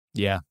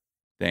 Yeah.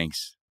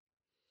 Thanks.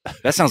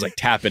 That sounds like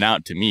tapping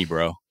out to me,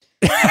 bro.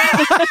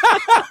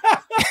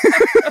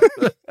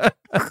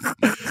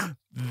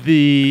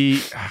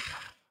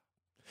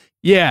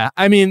 Yeah,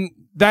 I mean,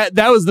 that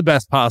was the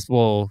best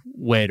possible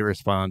way to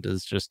respond,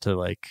 is just to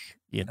like,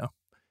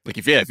 like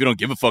if you don't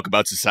give a fuck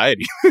about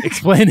society,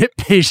 explain it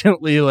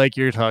patiently like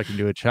you're talking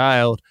to a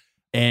child.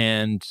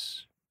 And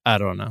I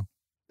don't know,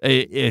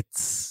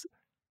 it's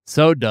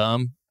so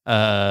dumb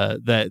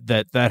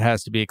that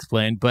has to be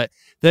explained. But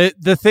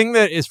the thing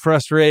that is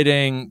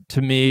frustrating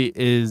to me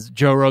is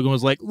Joe Rogan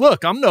was like,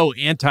 look, I'm no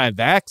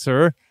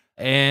anti-vaxxer,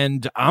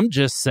 and I'm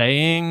just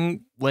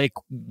saying like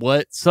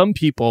what some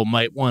people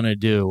might want to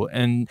do,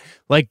 and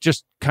like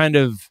just kind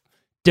of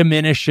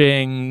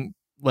diminishing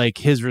like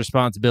his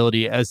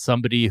responsibility as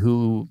somebody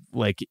who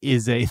like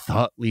is a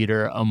thought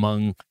leader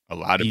among a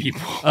lot of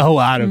people, a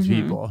lot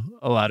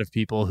of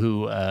people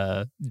who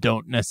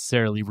don't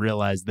necessarily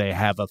realize they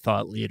have a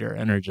thought leader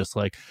and are just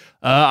like,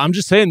 I'm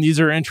just saying these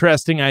are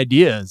interesting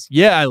ideas.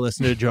 Yeah, I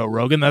listen to Joe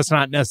Rogan. That's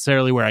not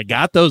necessarily where I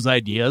got those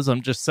ideas.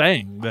 I'm just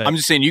saying that. I'm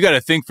just saying you got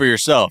to think for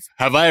yourself.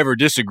 Have I ever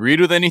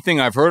disagreed with anything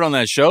I've heard on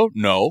that show?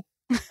 No.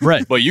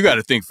 Right. But you got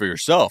to think for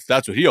yourself.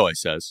 That's what he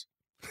always says.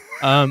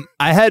 I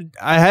had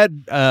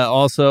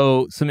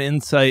also some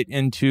insight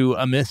into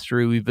a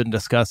mystery we've been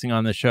discussing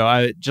on the show.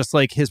 I just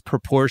like his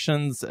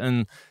proportions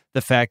and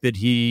the fact that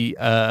he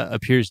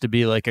appears to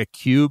be like a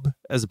cube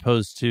as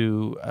opposed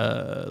to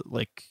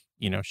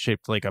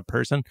shaped like a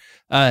person.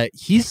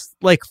 He's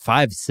like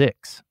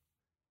 5'6".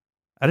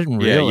 I didn't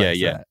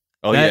realize that.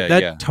 Oh,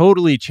 that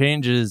totally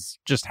changes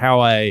just how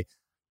I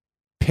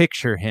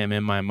picture him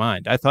in my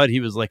mind. I thought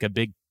he was like a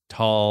big,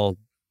 tall,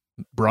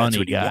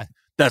 brawny guy.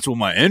 That's what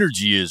my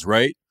energy is,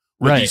 right?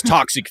 Where these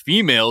toxic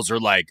females are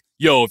like,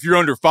 yo, if you're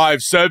under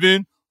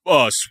 5'7",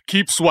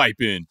 keep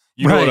swiping.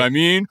 You know what I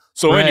mean?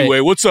 So anyway,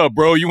 what's up,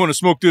 bro? You want to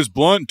smoke this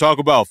blunt and talk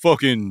about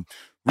fucking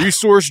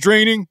resource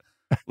draining?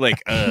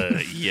 Like,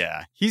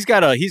 yeah. He's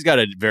got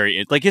a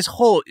very, like his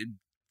whole,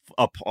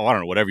 I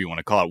don't know, whatever you want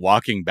to call it,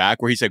 walking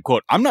back, where he said,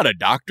 quote, I'm not a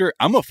doctor.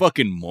 I'm a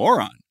fucking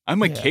moron.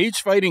 I'm a cage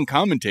fighting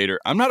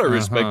commentator. I'm not a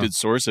respected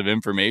source of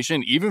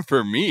information, even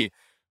for me.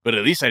 But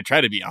at least I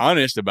try to be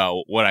honest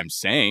about what I'm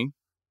saying.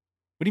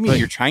 What do you mean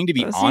you're trying to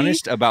be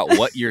honest about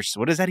what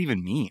does that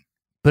even mean?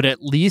 But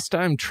at least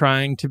I'm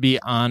trying to be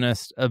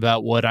honest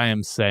about what I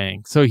am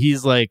saying. So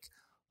he's like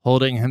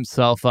holding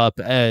himself up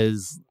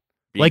as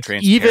being like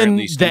even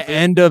transparently the stupid.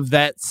 end of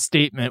that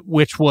statement,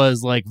 which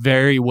was like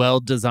very well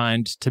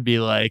designed to be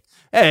like,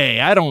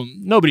 hey,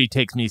 nobody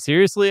takes me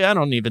seriously. I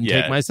don't even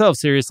take myself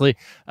seriously.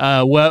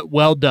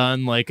 Well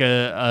done. Like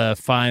a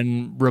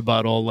fine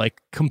rebuttal,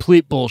 like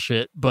complete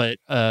bullshit. But,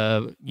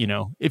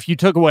 if you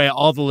took away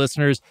all the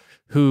listeners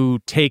who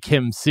take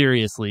him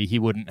seriously, he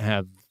wouldn't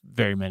have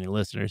very many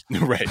listeners.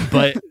 Right.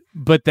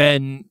 But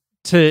then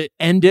to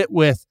end it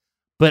with,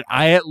 but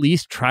I at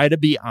least try to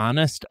be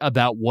honest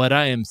about what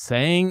I am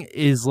saying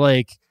is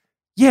like,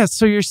 yeah,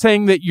 so you're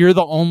saying that you're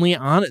the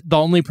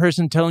only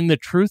person telling the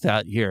truth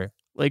out here.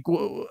 Like,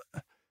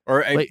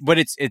 but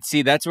it's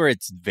see, that's where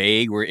it's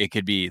vague, where it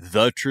could be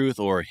the truth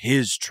or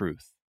his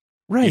truth.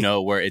 Right.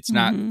 Where it's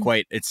not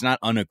quite, it's not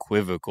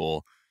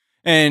unequivocal.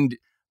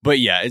 But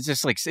yeah, it's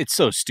just like, it's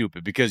so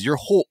stupid because your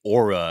whole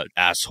aura,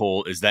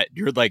 asshole, is that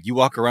you're like, you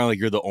walk around like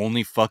you're the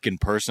only fucking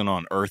person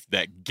on earth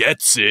that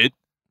gets it.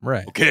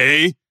 Right.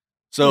 Okay.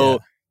 So,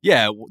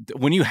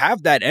 when you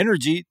have that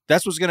energy,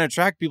 that's what's going to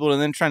attract people.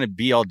 And then trying to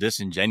be all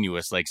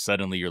disingenuous, like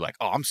suddenly you're like,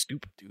 oh, I'm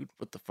stupid, dude.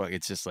 What the fuck?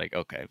 It's just like,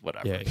 okay,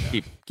 whatever.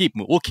 Yeah.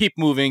 We'll keep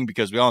moving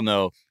because we all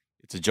know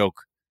it's a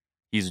joke.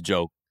 He's a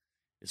joke.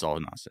 It's all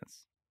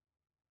nonsense.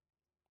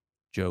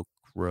 Joke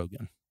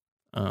Rogan.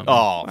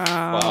 Wow.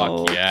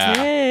 Fuck yeah.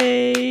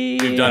 Okay.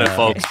 We've done it,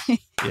 folks.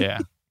 Yeah.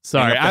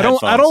 Sorry. I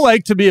don't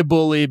like to be a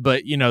bully,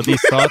 but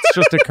these thoughts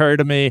just occur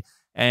to me.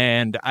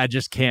 And I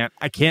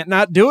can't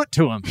not do it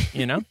to him,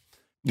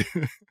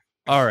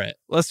 All right.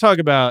 Let's talk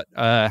about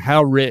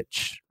how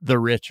rich the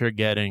rich are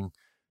getting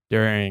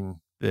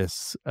during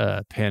this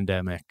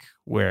pandemic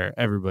where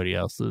everybody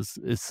else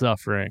is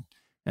suffering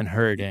and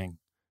hurting.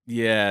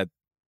 Yeah.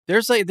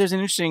 There's an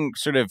interesting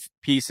sort of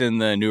piece in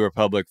the New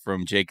Republic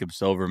from Jacob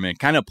Silverman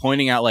kind of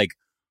pointing out, like,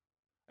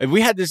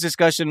 we had this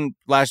discussion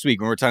last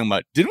week when we were talking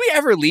about, did we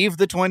ever leave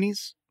the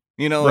 20s?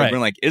 Right. We're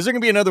like, is there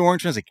going to be another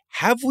orange trans? Like,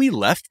 have we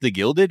left the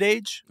Gilded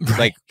Age? Right.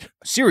 Like,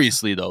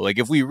 seriously, though, like,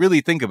 if we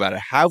really think about it,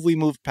 have we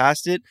moved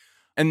past it?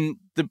 And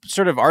the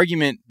sort of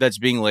argument that's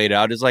being laid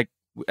out is like,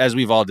 as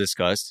we've all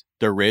discussed,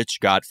 the rich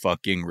got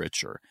fucking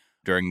richer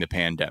during the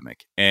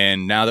pandemic.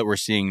 And now that we're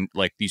seeing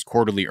like these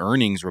quarterly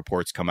earnings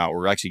reports come out,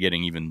 we're actually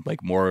getting even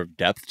like more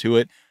depth to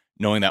it,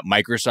 knowing that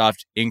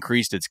Microsoft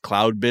increased its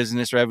cloud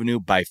business revenue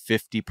by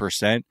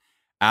 50%.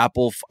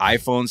 Apple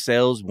iPhone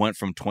sales went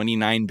from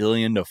 29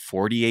 billion to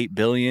 48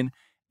 billion.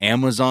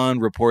 Amazon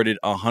reported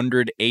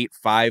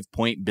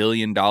 $108.5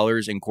 billion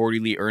in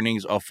quarterly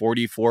earnings, a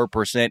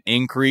 44%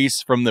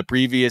 increase from the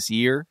previous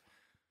year.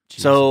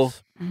 Jesus. So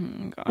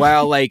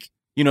while like,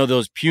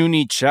 those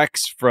puny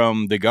checks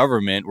from the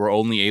government were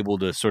only able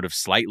to sort of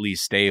slightly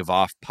stave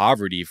off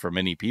poverty for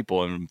many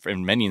people, and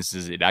in many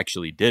instances it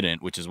actually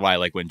didn't, which is why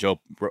like when Joe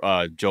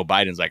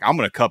Biden's like, I'm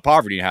going to cut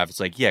poverty in half, it's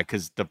like, yeah,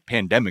 because the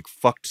pandemic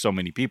fucked so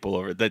many people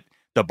over that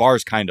the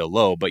bar's kind of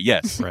low. But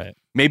yes, right.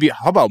 Maybe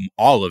how about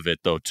all of it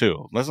though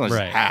too? Let's not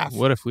just half.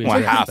 What if we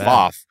want half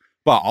off?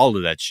 About all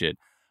of that shit.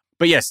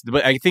 But yes,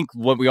 but I think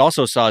what we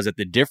also saw is that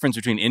the difference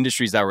between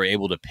industries that were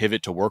able to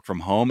pivot to work from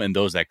home and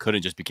those that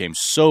couldn't just became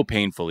so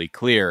painfully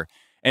clear.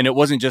 And it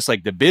wasn't just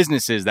like the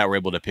businesses that were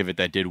able to pivot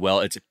that did well.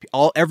 It's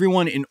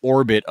everyone in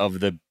orbit of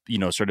the,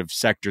 sort of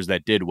sectors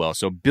that did well.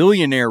 So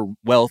billionaire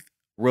wealth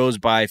rose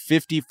by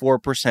 54%,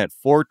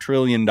 $4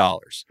 trillion.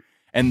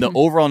 And the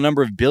overall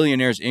number of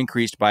billionaires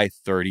increased by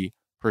 30%.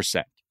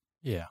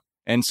 Yeah.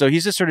 And so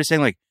he's just sort of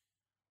saying like,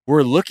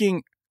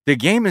 the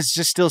game is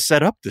just still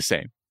set up the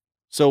same.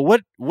 So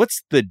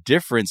what's the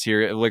difference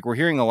here? Like, we're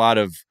hearing a lot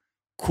of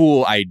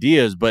cool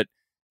ideas, but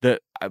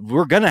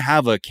we're going to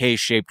have a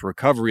K-shaped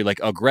recovery,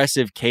 like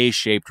aggressive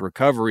K-shaped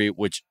recovery,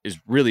 which is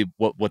really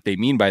what they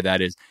mean by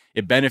that is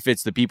it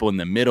benefits the people in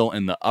the middle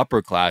and the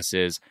upper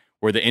classes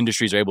where the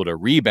industries are able to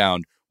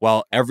rebound,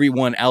 while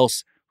everyone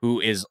else who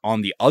is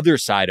on the other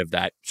side of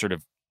that sort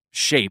of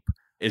shape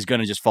is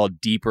going to just fall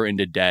deeper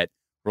into debt,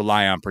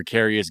 rely on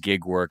precarious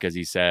gig work, as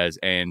he says,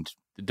 and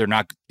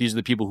these are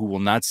the people who will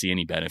not see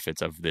any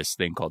benefits of this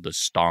thing called the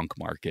stonk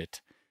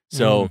market.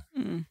 So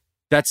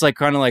that's like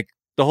kind of like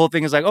the whole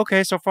thing is like,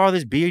 okay, so far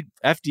this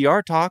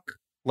FDR talk,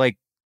 like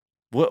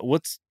what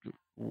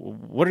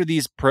are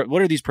these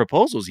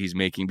proposals he's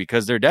making?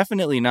 Because they're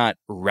definitely not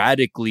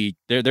radically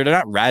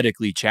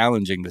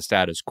challenging the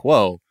status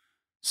quo.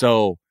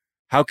 So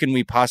how can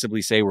we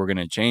possibly say we're going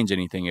to change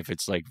anything if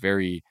it's like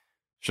very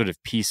sort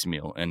of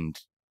piecemeal and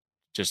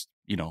just,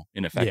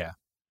 in effect? Yeah.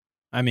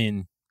 I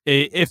mean,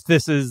 if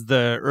this is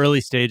the early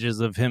stages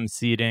of him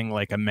seeding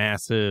like a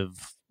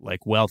massive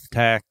like wealth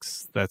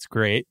tax, that's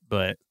great.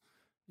 But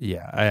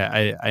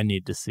yeah, I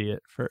need to see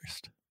it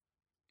first.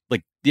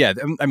 Like, yeah,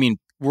 I mean,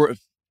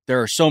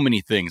 there are so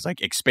many things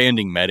like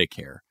expanding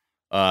Medicare,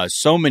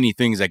 so many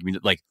things that can be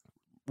like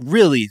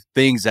really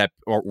things that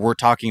we're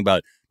talking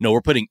about. No,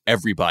 we're putting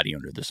everybody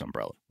under this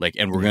umbrella, like,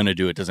 and we're going to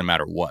do it. Doesn't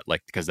matter what,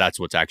 like, because that's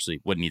what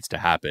needs to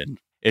happen.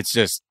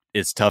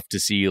 It's tough to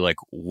see like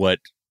what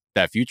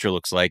that future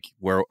looks like.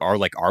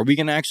 Are we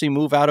going to actually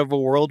move out of a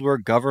world where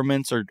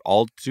governments are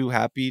all too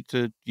happy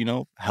to,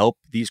 help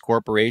these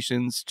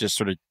corporations just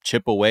sort of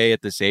chip away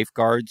at the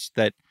safeguards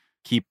that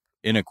keep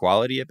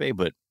inequality at bay,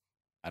 but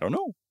I don't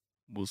know.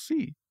 We'll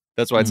see.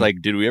 That's why it's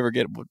like, did we ever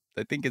get?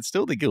 I think it's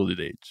still the Gilded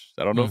Age.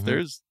 I don't know if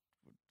there's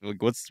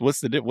like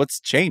what's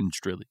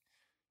changed really.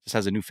 Just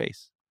has a new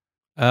face.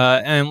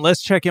 And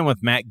let's check in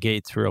with Matt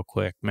Gaetz real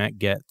quick. Matt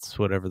Gaetz,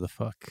 whatever the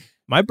fuck.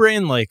 My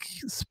brain like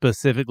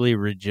specifically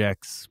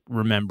rejects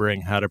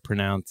remembering how to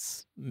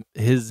pronounce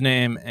his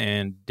name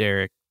and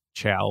Derek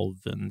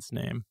Chauvin's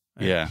name.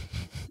 Yeah.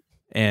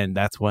 And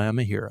that's why I'm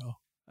a hero.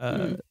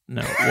 No,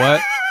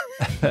 what?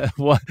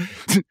 What?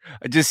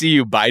 I just see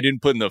you,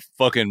 Biden, putting the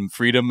fucking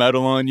freedom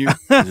medal on you.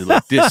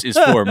 Like, this is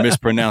for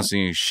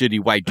mispronouncing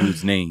shitty white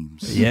dudes'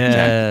 names. Yes.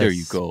 Exactly. There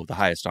you go. The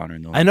highest honor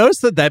in the world. I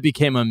noticed that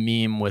became a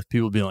meme with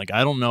people being like,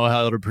 I don't know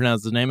how to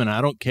pronounce the name and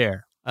I don't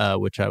care,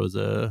 which I was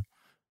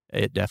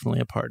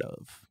definitely a part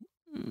of.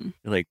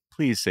 You're like,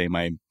 please say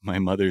my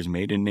mother's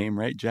maiden name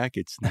right, Jack.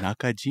 It's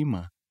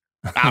Nakajima.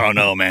 I don't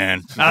know,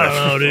 man. I don't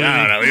know, dude. I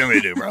don't know. What do you want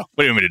me to do, bro? What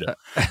do you want me to do?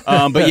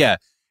 But yeah,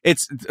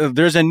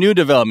 there's a new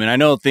development. I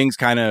know things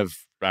kind of,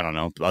 I don't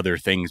know, other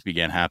things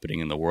began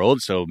happening in the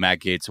world. So Matt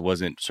Gaetz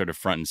wasn't sort of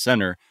front and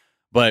center,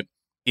 but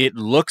it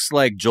looks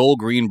like Joel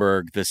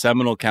Greenberg, the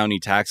Seminole County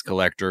tax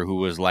collector, who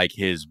was like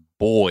his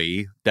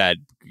boy, that,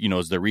 you know,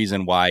 is the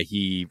reason why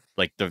he,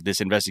 like,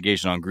 this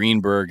investigation on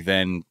Greenberg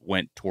then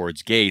went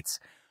towards Gaetz.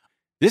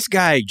 This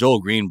guy, Joel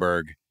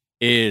Greenberg,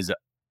 is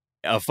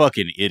a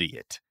fucking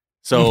idiot.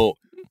 So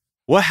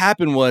what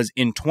happened was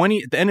at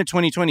the end of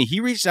 2020,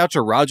 he reached out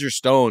to Roger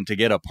Stone to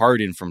get a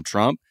pardon from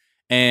Trump.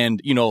 And,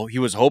 you know, he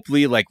was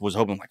hoping like,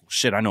 well,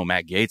 shit, I know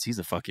Matt Gaetz. He's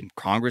a fucking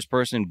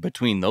congressperson.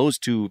 Between those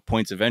two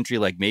points of entry,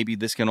 like, maybe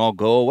this can all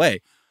go away.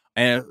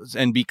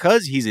 And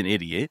because he's an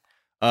idiot,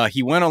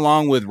 he went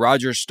along with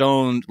Roger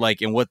Stone,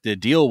 like, and what the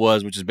deal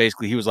was, which is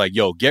basically he was like,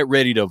 yo, get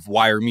ready to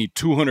wire me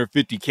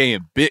 $250K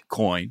in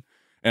Bitcoin.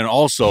 And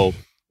also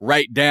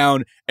write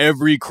down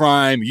every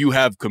crime you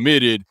have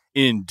committed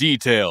in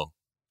detail.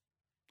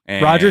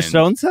 And Roger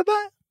Stone said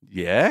that?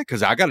 Yeah,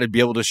 because I got to be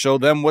able to show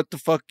them what the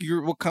fuck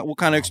what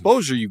kind of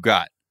exposure you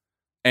got.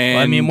 And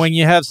well, I mean, when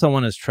you have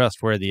someone as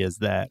trustworthy as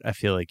that, I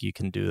feel like you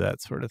can do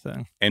that sort of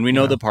thing. And we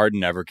know the pardon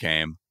never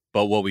came.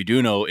 But what we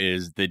do know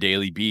is the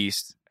Daily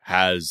Beast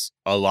has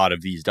a lot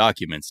of these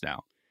documents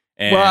now.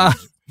 And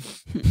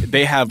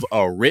they have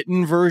a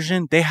written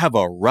version. They have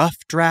a rough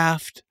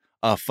draft,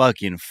 a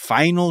fucking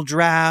final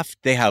draft.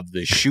 They have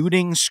the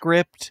shooting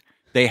script.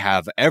 They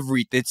have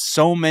it's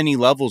so many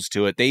levels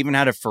to it. They even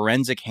had a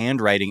forensic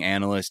handwriting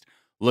analyst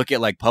look at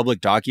like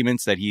public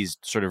documents that he's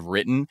sort of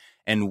written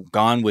and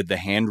gone with the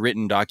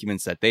handwritten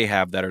documents that they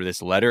have that are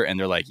this letter. And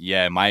they're like,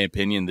 yeah, in my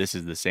opinion, this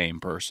is the same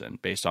person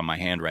based on my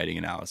handwriting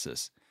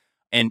analysis.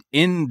 And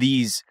in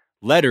these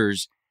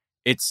letters,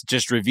 it's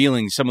just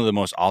revealing some of the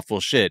most awful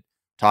shit,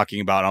 talking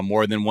about on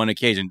more than one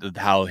occasion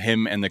how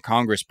him and the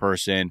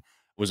congressperson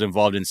was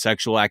involved in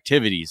sexual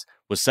activities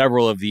with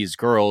several of these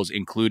girls,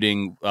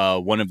 including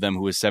one of them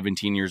who was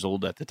 17 years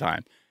old at the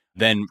time.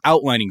 Then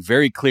outlining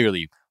very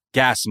clearly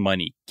gas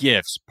money,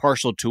 gifts,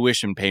 partial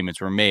tuition payments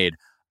were made.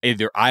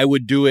 Either I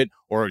would do it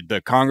or the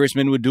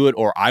congressman would do it,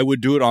 or I would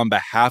do it on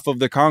behalf of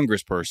the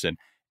congressperson.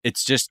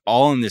 It's just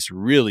all in this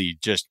really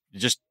just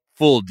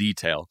full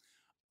detail.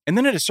 And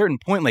then at a certain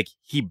point, like,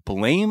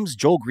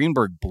 Joel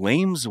Greenberg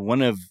blames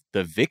one of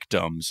the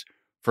victims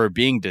for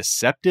being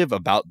deceptive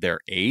about their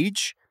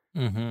age.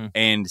 Mm-hmm.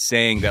 And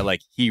saying that,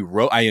 like,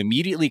 I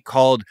immediately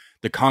called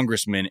the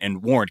congressman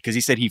and warned, because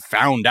he said he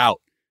found out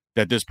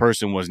that this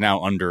person was now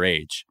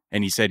underage.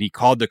 And he said he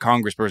called the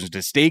congressperson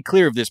to stay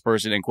clear of this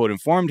person and, quote,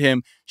 informed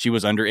him she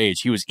was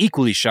underage. He was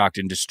equally shocked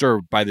and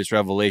disturbed by this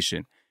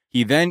revelation.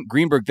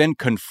 Greenberg then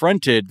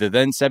confronted the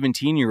then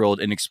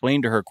 17-year-old and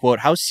explained to her, quote,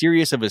 how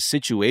serious of a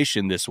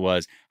situation this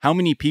was, how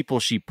many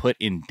people she put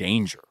in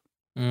danger.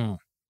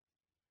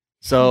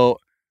 So,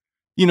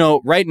 you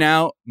know, right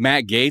now,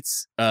 Matt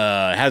Gaetz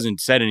hasn't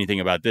said anything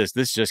about this.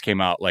 This just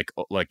came out like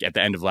at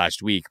the end of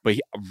last week. But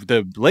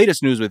the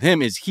latest news with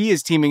him is he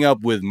is teaming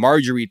up with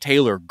Marjorie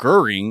Taylor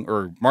Greene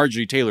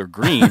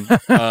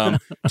to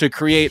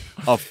create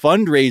a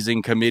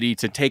fundraising committee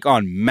to take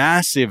on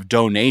massive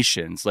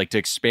donations, like to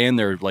expand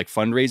their like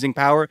fundraising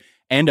power,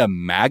 and a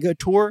MAGA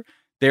tour.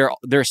 They're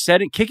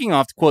kicking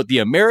off, quote, the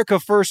America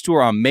First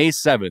tour on May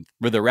 7th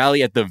with a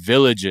rally at the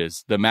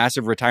Villages, the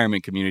massive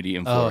retirement community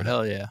in Florida. Oh,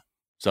 hell yeah.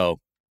 So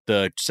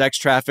the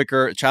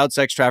child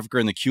sex trafficker,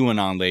 and the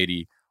QAnon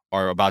lady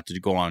are about to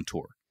go on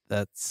tour.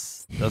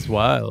 That's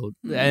wild.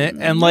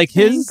 And like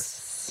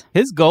his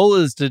goal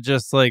is to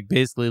just like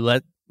basically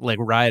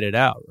ride it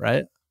out,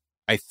 right?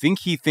 I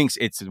think he thinks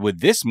it's with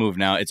this move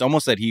now, it's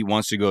almost that he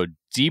wants to go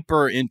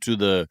deeper into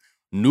the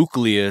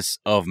nucleus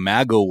of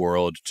MAGA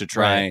world to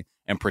try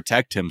and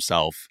protect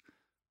himself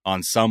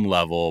on some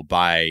level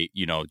by,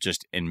 you know,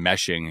 just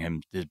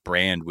enmeshing his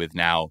brand with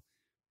now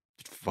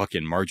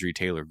fucking Marjorie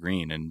Taylor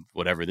Greene and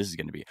whatever this is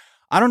going to be.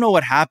 I don't know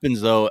what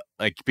happens though,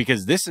 like,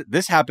 because this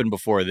happened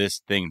before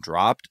this thing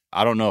dropped.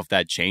 I don't know if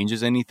that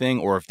changes anything,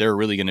 or if they're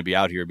really going to be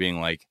out here being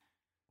like,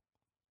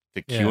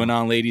 the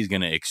QAnon lady's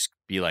going to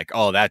be like,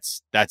 oh,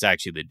 that's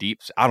actually the deep.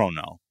 I don't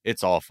know.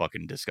 It's all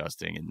fucking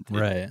disgusting, and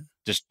it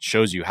just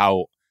shows you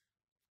how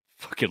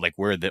fucking like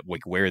where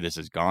this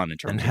has gone in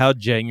terms and of how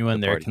genuine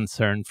the their party.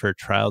 concern for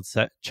child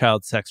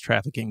sex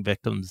trafficking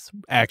victims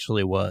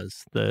actually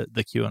was, the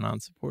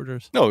QAnon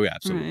supporters. Oh, yeah,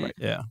 absolutely. Right.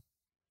 Yeah.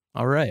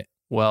 All right.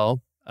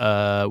 Well,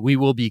 we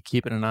will be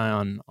keeping an eye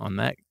on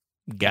that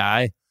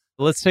guy.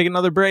 Let's take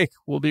another break.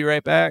 We'll be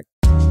right back.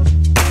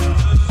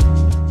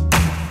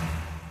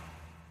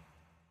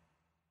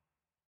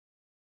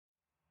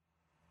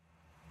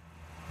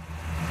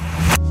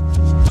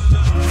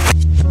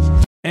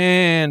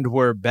 And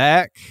we're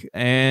back.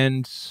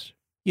 And,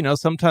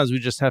 sometimes we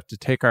just have to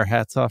take our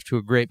hats off to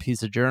a great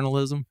piece of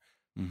journalism.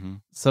 Mm-hmm.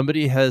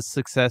 Somebody has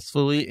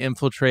successfully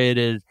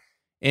infiltrated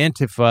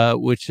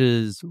ANTIFA, which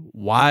is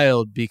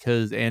wild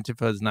because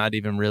ANTIFA is not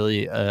even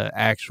really an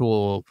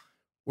actual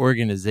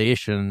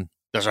organization.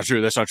 That's not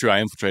true. I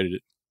infiltrated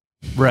it.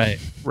 Right.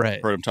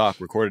 Heard him talk,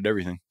 recorded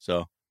everything.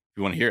 So if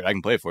you want to hear it, I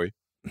can play it for you.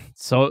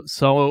 So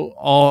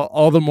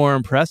all the more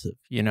impressive,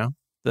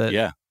 that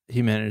Yeah.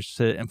 he managed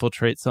to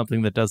infiltrate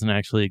something that doesn't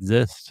actually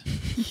exist.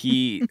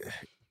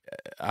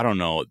 I don't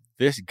know.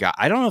 I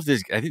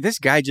think this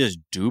guy just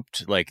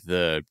duped like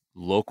the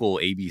local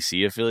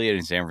ABC affiliate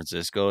in San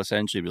Francisco,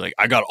 essentially. Be like,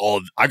 I got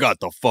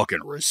the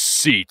fucking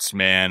receipts,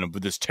 man, of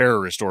this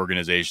terrorist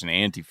organization,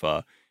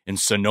 Antifa, in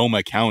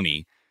Sonoma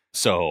County.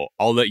 So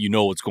I'll let you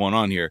know what's going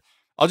on here.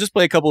 I'll just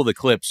play a couple of the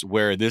clips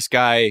where this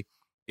guy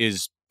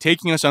is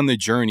taking us on the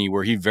journey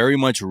where he very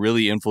much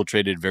really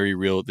infiltrated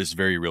this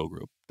very real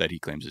group that he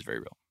claims is very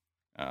real.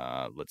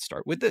 Let's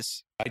start with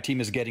this. My team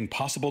is getting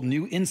possible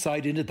new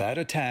insight into that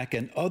attack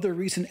and other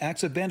recent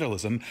acts of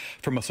vandalism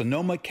from a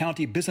Sonoma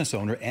County business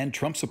owner and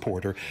Trump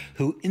supporter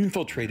who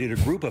infiltrated a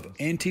group of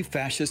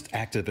anti-fascist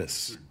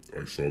activists.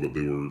 I saw that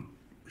they were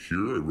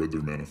here. I read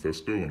their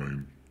manifesto, and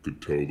I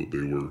could tell that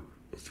they were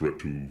a threat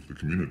to the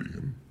community,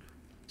 and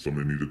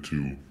somebody needed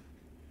to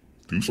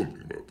do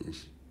something about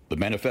this. The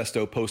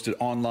manifesto posted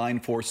online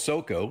for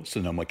SoCo,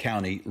 Sonoma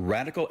County,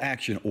 Radical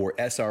Action, or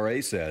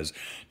SRA, says,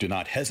 do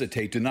not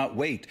hesitate, do not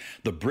wait.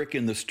 The brick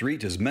in the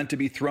street is meant to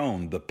be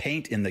thrown. The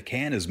paint in the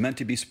can is meant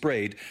to be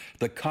sprayed.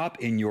 The cop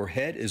in your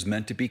head is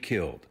meant to be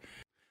killed.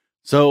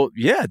 So,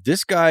 yeah,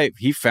 this guy,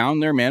 he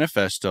found their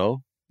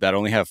manifesto that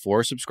only have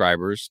 4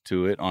 subscribers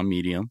to it on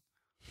Medium.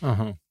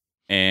 Uh-huh.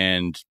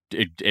 And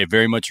it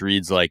very much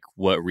reads like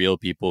what real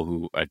people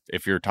who,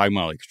 if you're talking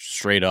about like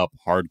straight up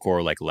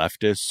hardcore like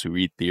leftists who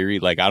read theory,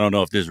 like I don't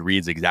know if this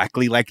reads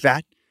exactly like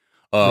that,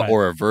 Right.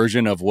 or a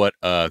version of what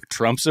a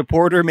Trump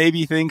supporter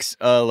maybe thinks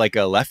like a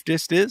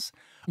leftist is.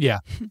 Yeah.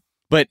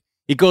 But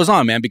it goes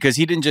on, man, because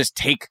he had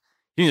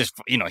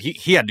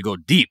to go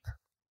deep.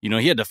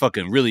 He had to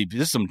fucking really,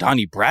 this is some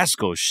Donnie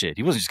Brasco shit.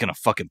 He wasn't just going to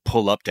fucking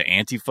pull up to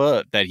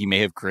Antifa that he may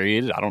have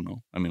created. I don't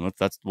know. I mean,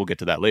 we'll get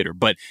to that later.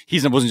 But he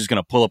wasn't just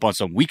going to pull up on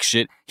some weak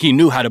shit. He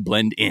knew how to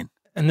blend in.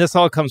 And this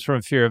all comes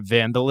from fear of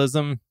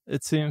vandalism,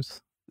 it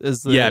seems.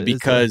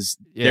 Because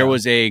there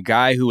was a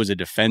guy who was a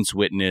defense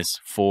witness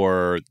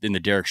in the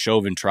Derek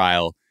Chauvin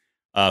trial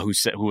who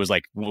was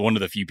like one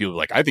of the few people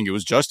like, I think it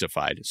was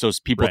justified. So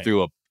people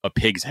threw a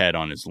pig's head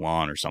on his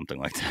lawn or something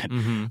like that.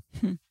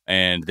 Mm-hmm.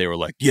 And they were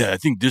like, yeah, I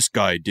think this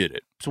guy did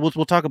it. So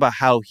we'll talk about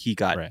how he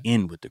got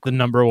in with the group. The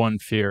number one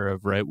fear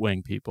of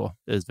right-wing people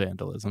is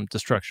vandalism,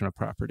 destruction of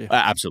property.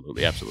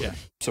 Absolutely. Yeah.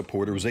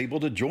 Supporter was able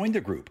to join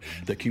the group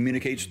that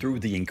communicates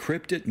through the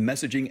encrypted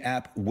messaging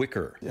app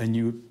Wicker. And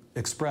you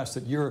express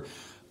that you're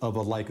of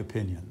a like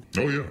opinion.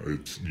 Oh, yeah.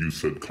 You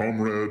said,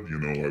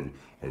 comrade,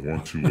 I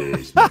want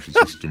to smash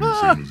the system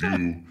the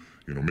same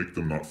as you, make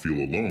them not feel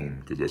alone,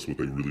 because that's what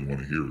they really want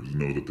to hear, is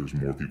know that there's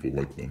more people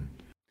like them.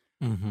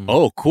 Mm-hmm.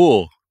 Oh,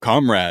 cool.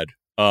 Comrade.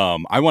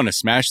 I want to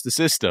smash the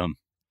system.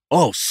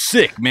 Oh,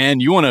 sick, man.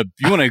 You want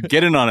to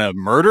get in on a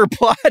murder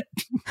plot?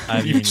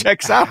 I mean,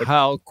 checks out.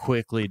 How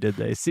quickly did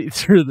they see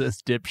through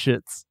this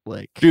dipshit's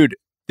dude,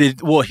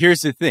 well,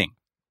 here's the thing.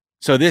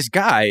 So this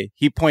guy,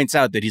 he points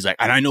out that he's like,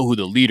 and I know who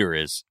the leader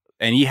is.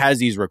 And he has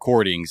these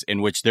recordings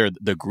in which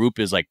the group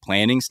is like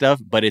planning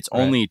stuff, but it's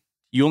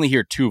you only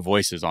hear 2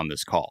 voices on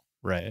this call.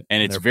 Right.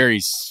 And it's very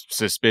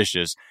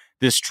suspicious.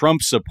 This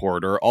Trump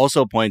supporter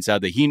also points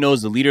out that he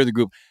knows the leader of the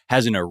group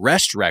has an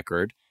arrest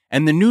record.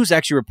 And the news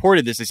actually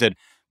reported this. They said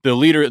the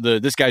leader,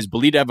 this guy's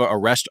believed to have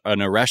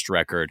an arrest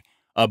record,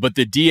 but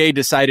the DA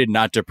decided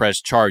not to press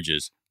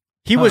charges.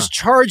 He was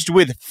charged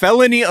with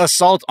felony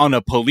assault on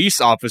a police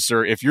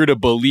officer, if you're to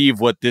believe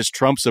what this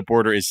Trump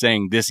supporter is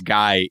saying this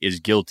guy is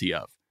guilty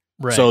of.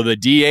 Right. So the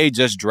DA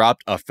just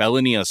dropped a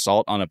felony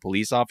assault on a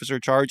police officer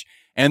charge,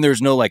 and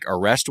there's no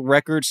arrest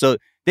record. So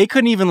they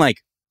couldn't even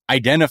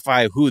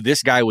identify who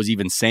this guy was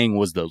even saying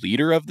was the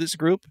leader of this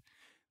group.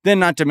 Then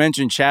not to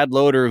mention Chad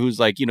Loader, who's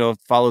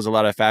follows a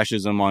lot of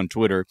fascism on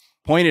Twitter,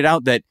 pointed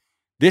out that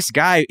this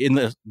guy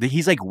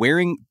he's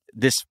wearing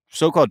this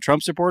so-called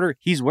Trump supporter.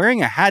 He's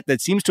wearing a hat that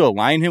seems to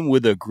align him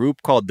with a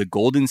group called the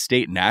Golden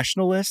State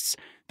Nationalists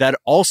that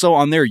also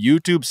on their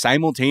YouTube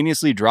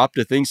simultaneously dropped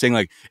a thing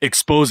saying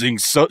exposing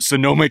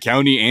Sonoma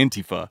County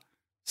Antifa.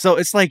 So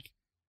it's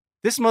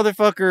this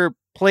motherfucker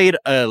played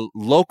a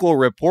local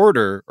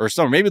reporter or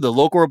something. Maybe the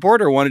local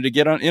reporter wanted to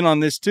get in on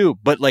this too,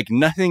 but like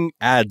nothing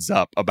adds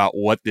up about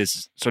what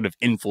this sort of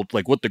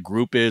like what the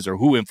group is or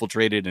who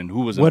infiltrated and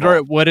who was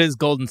involved. What is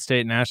Golden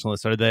State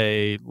Nationalists? Are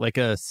they like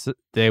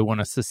they want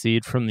to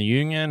secede from the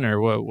Union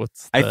or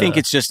what's I think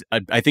it's just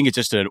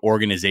an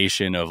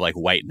organization of like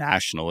white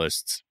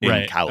nationalists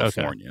in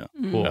California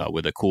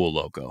with a cool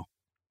logo.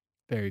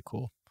 Very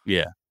cool.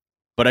 Yeah.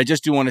 But I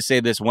just do want to say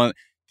this one.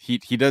 He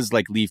does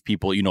like leave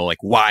people, like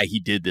why he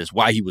did this,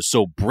 why he was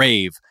so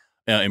brave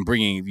in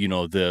bringing,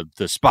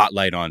 the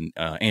spotlight on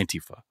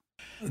Antifa.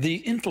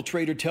 The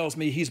infiltrator tells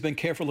me he's been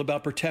careful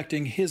about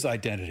protecting his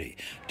identity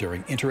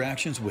during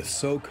interactions with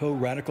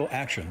so-called radical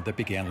action that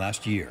began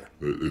last year.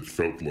 It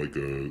felt like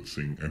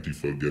seeing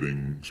Antifa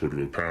getting sort of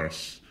a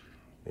pass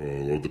a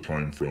lot of the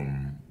time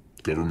from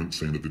government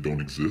saying that they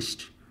don't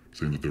exist,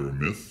 saying that they're a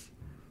myth,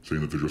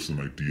 saying that they're just an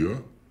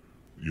idea,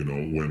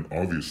 when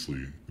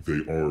obviously they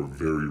are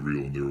very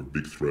real and they're a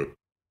big threat.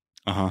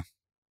 Uh-huh.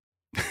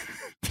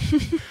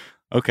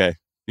 Okay.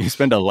 You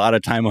spend a lot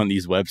of time on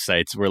these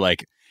websites where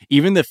like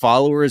even the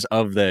followers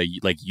of the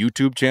like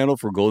YouTube channel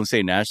for Golden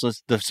State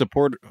Nationalists, the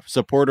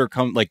supporter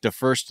come like the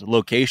first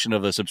location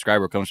of a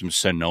subscriber comes from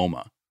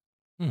Sonoma.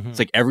 Mm-hmm. It's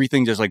like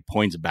everything just like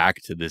points back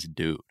to this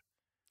dude.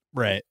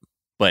 Right.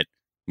 But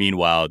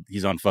meanwhile,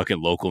 he's on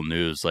fucking local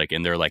news, like,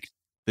 and they're like,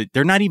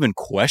 they're not even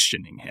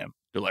questioning him.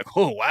 They're like,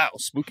 oh, wow,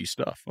 spooky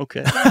stuff.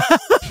 Okay.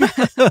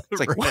 It's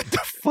like, what the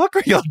fuck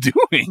are y'all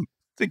doing?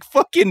 It's like,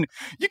 fucking,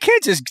 you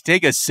can't just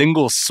take a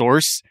single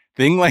source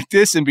thing like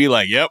this and be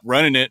like, yep,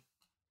 running it.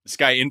 This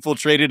guy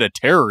infiltrated a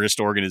terrorist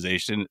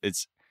organization.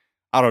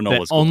 I don't know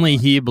what's going on. Only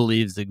he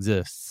believes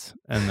exists.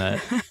 And that,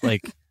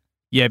 like,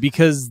 yeah,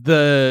 because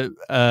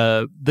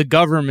the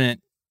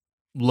government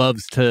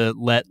loves to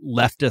let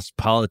leftist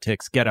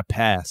politics get a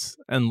pass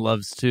and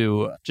loves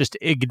to just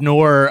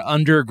ignore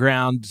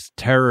underground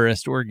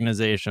terrorist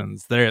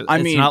organizations.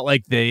 It's not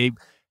like they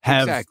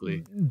have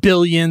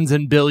billions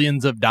and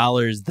billions of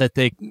dollars that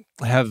they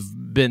have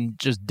been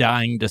just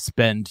dying to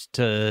spend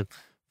to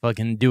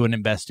fucking do an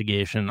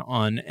investigation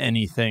on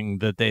anything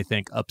that they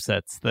think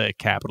upsets the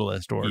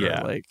capitalist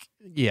order.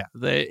 Yeah.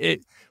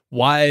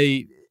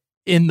 Why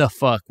in the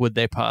fuck would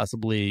they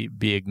possibly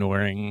be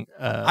ignoring?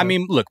 I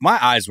mean, look,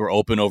 my eyes were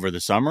open over the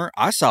summer.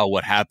 I saw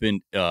what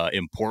happened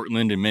in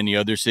Portland and many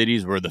other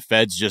cities where the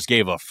feds just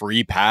gave a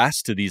free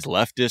pass to these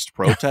leftist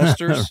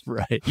protesters.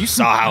 Right. You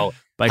saw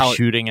how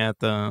shooting at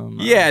them.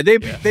 Yeah,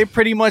 they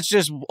pretty much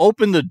just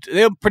opened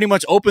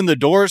the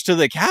doors to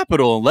the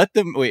Capitol and let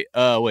them wait,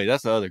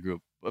 that's the other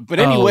group. But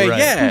anyway,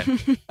 yeah.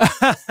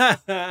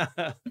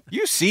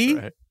 You see?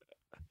 Right. Get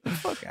the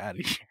fuck out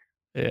of here.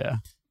 Yeah.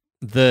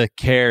 The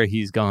care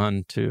he's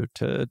gone to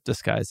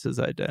disguise his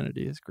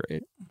identity is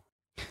great.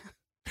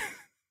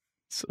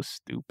 So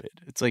stupid.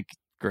 It's like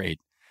great.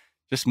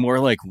 Just more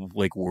like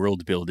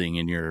world building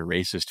in your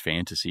racist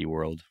fantasy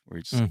world where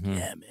it's like,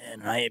 yeah,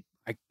 man,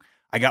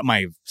 I got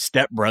my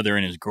stepbrother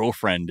and his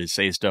girlfriend to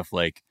say stuff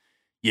like,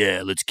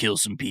 yeah, let's kill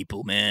some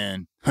people,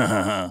 man.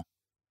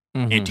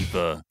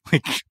 Antifa.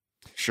 Like,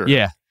 sure.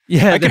 Yeah.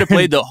 I could have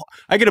played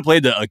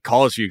the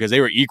calls for you because they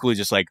were equally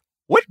just like,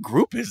 what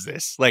group is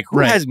this? Like,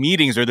 who has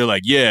meetings where they're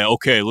like, yeah,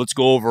 okay, let's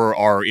go over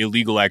our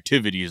illegal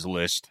activities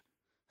list.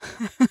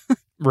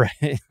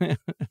 Right.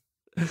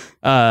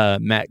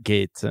 Matt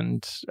Gaetz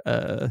and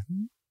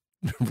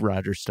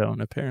Roger Stone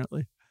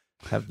apparently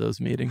have those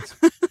meetings.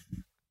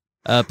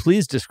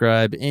 Please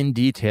describe in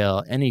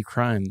detail any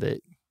crime that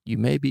you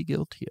may be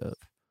guilty of.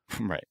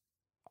 Right.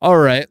 All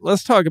right,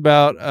 let's talk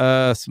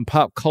about some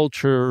pop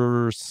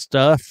culture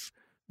stuff.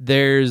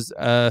 There's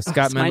Scott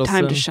Mendelson. My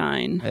time to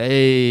shine.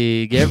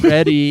 Hey, get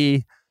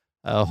ready.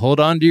 Hold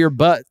on to your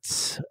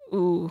butts.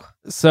 Ooh.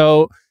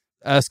 So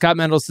Scott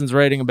Mendelson's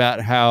writing about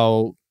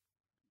how,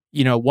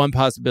 one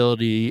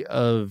possibility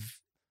of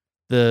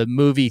the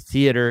movie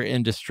theater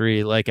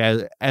industry, like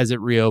as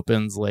it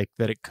reopens, like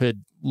that it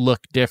could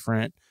look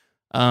different.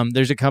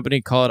 There's a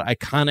company called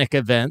Iconic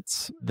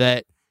Events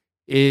that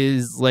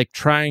is like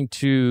trying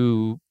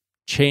to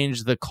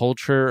change the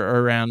culture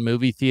around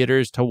movie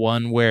theaters to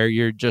one where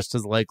you're just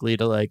as likely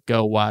to like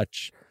go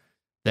watch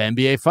the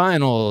NBA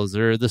Finals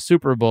or the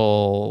Super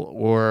Bowl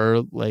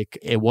or like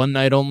a one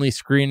night only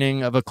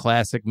screening of a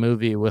classic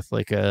movie with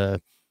like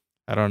an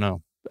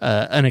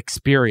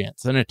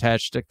experience, an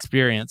attached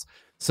experience.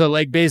 So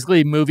like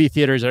basically movie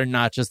theaters are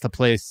not just the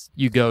place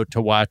you go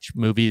to watch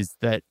movies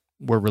that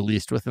were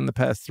released within the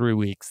past 3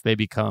 weeks. They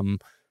become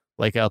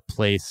like a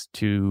place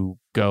to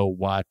go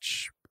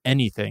watch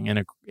anything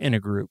in a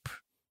group.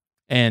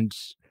 And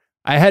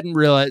I hadn't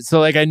realized,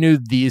 so like I knew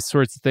these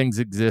sorts of things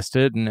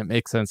existed, and it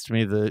makes sense to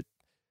me that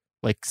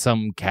like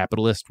some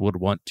capitalist would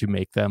want to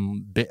make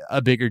them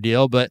a bigger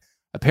deal. But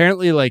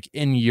apparently like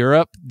in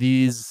Europe,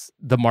 the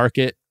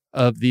market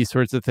of these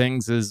sorts of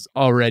things is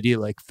already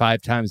like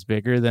 5 times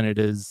bigger than it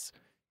is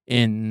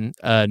in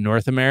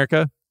North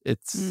America.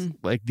 It's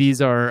like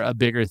these are a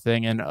bigger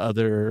thing in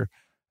other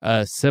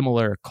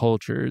similar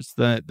cultures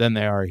than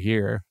they are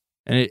here.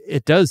 And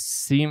it does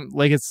seem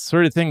like it's the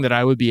sort of thing that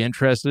I would be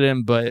interested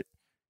in, but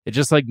it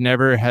just like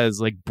never has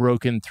like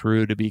broken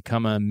through to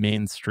become a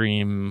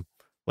mainstream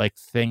like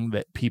thing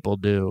that people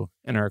do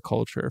in our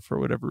culture for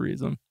whatever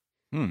reason.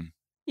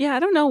 Yeah, I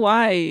don't know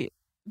why,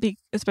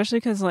 especially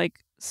because like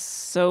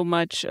so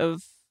much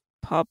of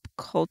pop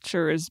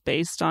culture is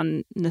based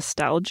on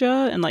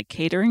nostalgia and like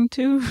catering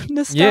to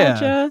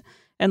nostalgia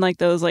and like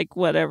those like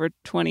whatever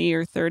 20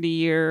 or 30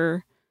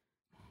 year,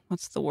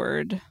 what's the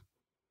word?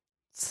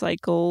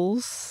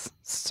 Circles.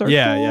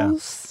 Yeah.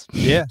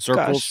 Circles,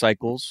 Gosh.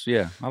 cycles.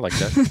 Yeah, I like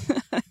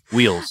that.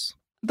 Wheels.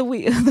 The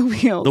wheels.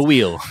 The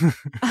wheel.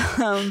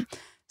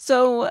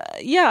 So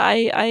yeah,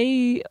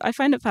 I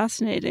find it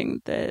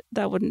fascinating that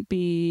wouldn't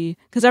be,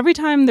 because every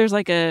time there's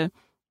like a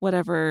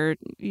whatever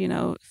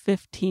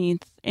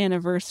 15th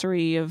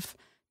anniversary of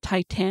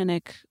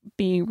Titanic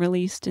being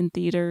released in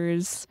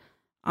theaters,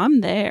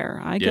 I'm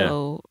there. I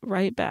go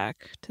right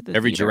back to the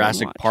every theater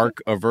Jurassic and watch Park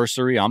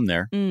anniversary. I'm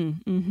there.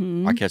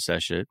 Mm-hmm. I catch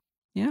that shit.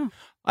 Yeah.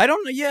 I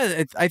don't know.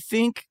 Yeah, I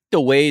think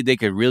the way they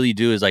could really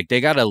do is like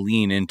they got to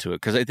lean into it,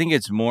 because I think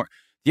it's more.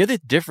 The other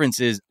difference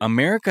is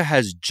America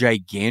has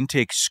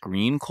gigantic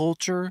screen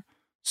culture.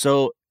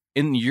 So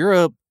in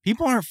Europe,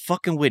 people aren't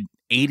fucking with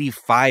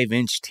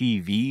 85-inch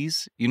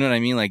TVs. You know what I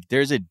mean? Like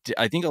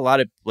I think a lot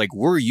of like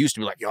we're used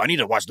to be like, yo, I need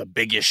to watch the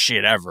biggest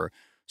shit ever.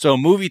 So a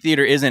movie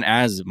theater isn't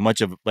as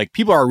much of like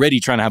people are already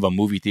trying to have a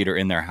movie theater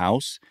in their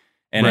house.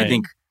 And I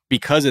think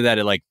because of that,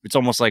 it's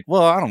almost like,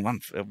 well,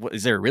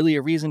 is there really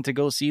a reason to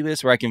go see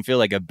this? Where I can feel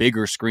like a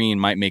bigger screen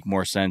might make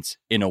more sense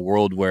in a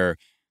world where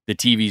the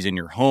TVs in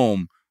your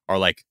home are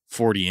like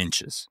 40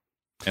 inches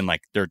and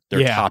like they're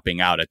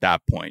topping out at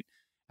that point.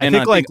 And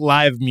I think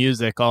live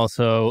music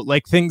also,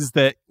 like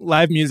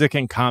live music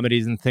and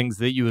comedies and things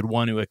that you would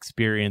want to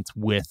experience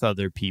with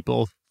other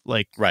people,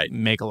 like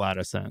make a lot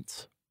of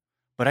sense.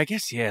 But I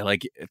guess,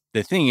 like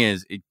the thing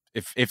is,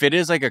 if it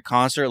is like a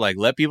concert, like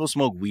let people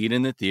smoke weed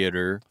in the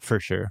theater. For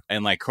sure.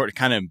 And like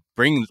kind of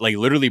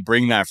literally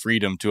bring that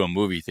freedom to a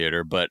movie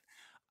theater. But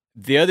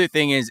the other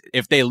thing is,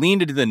 if they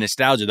leaned into the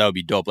nostalgia, that would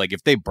be dope. Like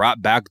if they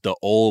brought back the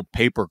old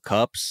paper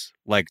cups,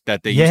 like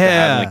that they used to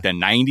have in like the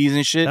 90s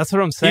and shit. That's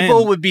what I'm saying.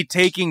 People would be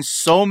taking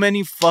so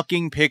many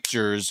fucking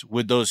pictures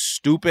with those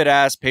stupid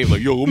ass paper.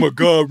 Like, yo, oh my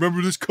God,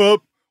 remember this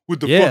cup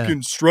with the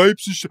fucking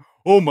stripes and shit?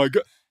 Oh my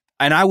God.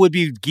 And I would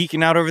be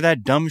geeking out over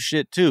that dumb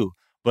shit too.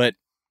 But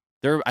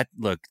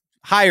look,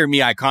 hire me,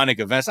 Iconic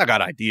Events. I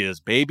got ideas,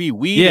 baby.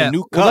 Weed and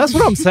new cups. Well, that's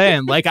what I'm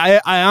saying. Like, I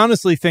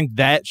honestly think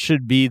that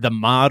should be the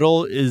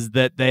model, is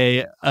that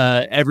they,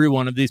 every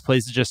one of these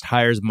places just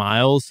hires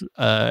Miles.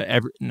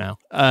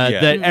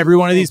 That every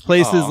one of these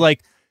places, like,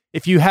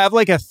 if you have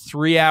like a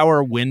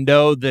 3-hour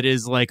window that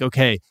is like,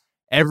 okay,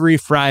 every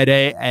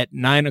Friday at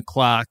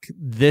 9:00,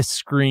 this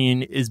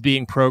screen is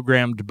being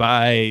programmed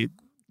by,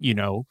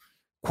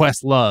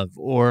 Questlove,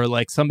 or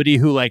like somebody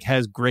who like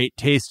has great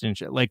taste in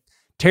shit. Like,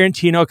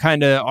 Tarantino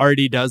kind of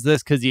already does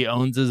this because he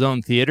owns his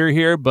own theater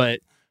here,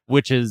 but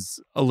which is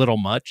a little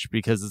much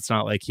because it's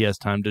not like he has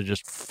time to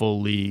just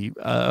fully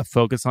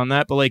focus on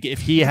that. But like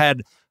if he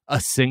had a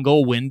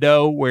single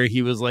window where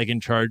he was like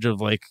in charge of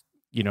like,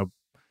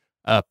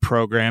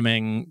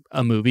 programming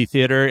a movie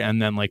theater,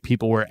 and then like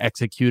people were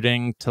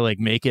executing to like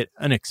make it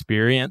an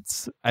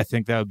experience, I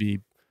think that would be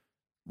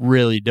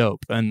really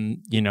dope.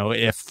 And,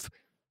 if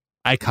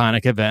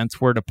Iconic Events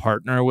were to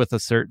partner with a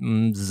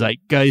certain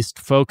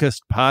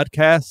zeitgeist-focused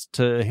podcast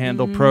to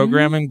handle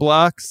programming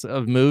blocks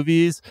of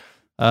movies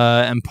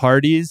and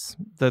parties.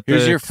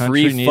 Here's your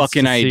free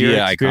fucking idea,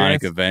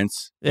 Iconic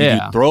Events. You do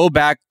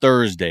Throwback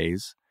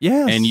Thursdays.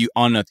 Yes. And you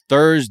on a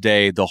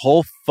Thursday, the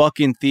whole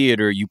fucking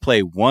theater, you play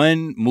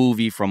one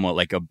movie from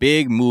a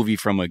big movie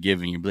from a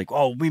given. You'd be like,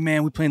 oh,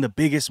 we're playing the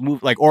biggest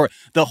movie. Like, or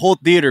the whole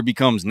theater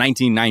becomes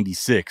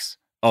 1996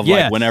 of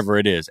like whenever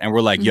it is. And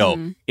we're like,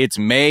 yo, it's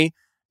May.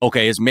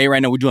 Okay, it's May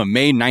right now. We're doing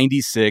May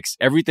 96.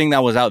 Everything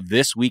that was out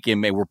this week in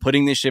May, we're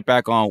putting this shit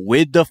back on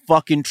with the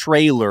fucking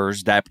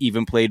trailers that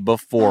even played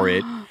before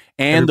it.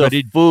 And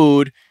the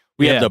food.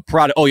 We have the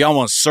product. Oh, y'all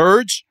want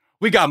Surge?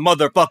 We got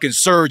motherfucking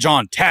Surge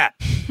on tap.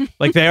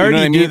 Like they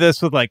already do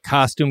this with like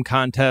costume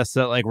contests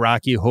at like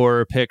Rocky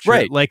Horror Picture.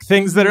 Right. Like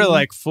things that are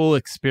like full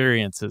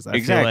experiences. I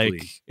feel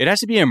like it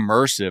has to be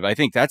immersive. I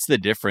think that's the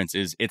difference.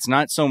 Is it's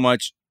not so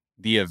much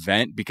the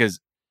event,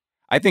 because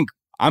I think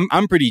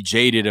I'm pretty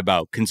jaded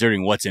about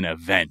considering what's an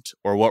event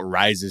or what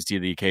rises to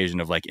the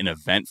occasion of like an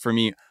event for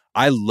me.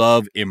 I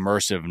love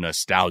immersive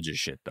nostalgia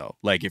shit though.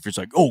 Like if it's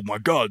like, oh my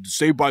God,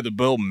 Saved by the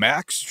Bell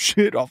Max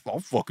shit, I'll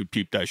fucking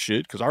peep that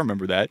shit because I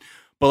remember that.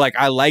 But like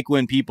I like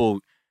when people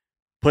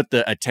put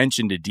the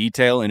attention to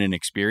detail in an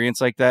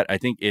experience like that. I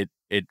think it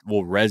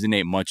will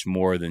resonate much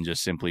more than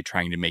just simply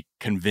trying to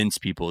convince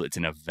people it's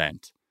an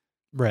event.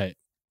 Right.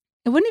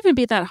 It wouldn't even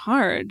be that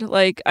hard.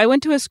 Like I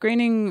went to a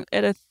screening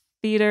at a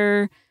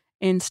theater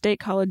in State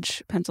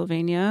College,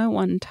 Pennsylvania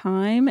one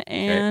time,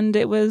 and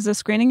it was a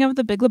screening of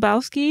The Big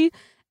Lebowski,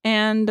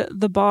 and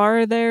the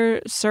bar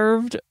there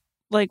served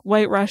like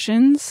White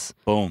Russians.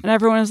 Boom. And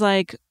everyone was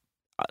like,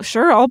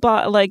 sure, I'll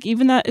buy, like,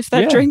 even that, if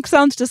that drink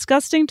sounds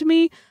disgusting to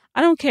me,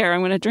 I don't care.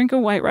 I'm going to drink a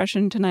White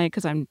Russian tonight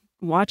because I'm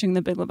watching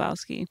The Big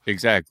Lebowski.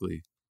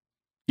 Exactly.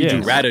 You do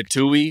Yeah.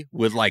 Ratatouille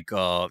with like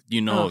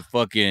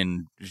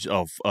fucking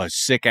a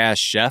sick ass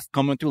chef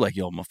coming through like,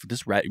 yo,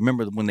 this rat.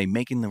 Remember when they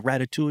making the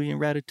Ratatouille and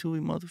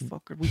Ratatouille,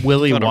 motherfucker?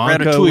 Willy got a Wonka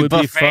Ratatouille would be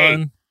buffet.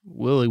 fun.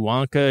 Willy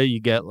Wonka,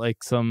 you get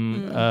like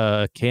some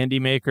candy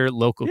maker,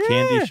 local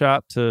candy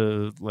shop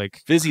to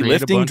like Fizzy create a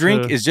lifting bunch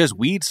drink of- is just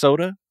weed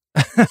soda.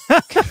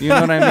 You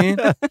know what I mean?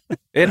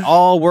 It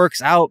all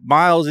works out.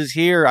 Miles is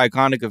here.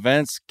 Iconic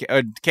events.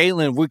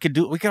 Caitlin, we could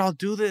all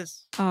do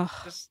this.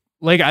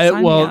 Like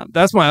Sign me up.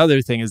 that's my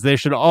other thing is they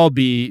should all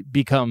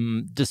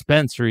become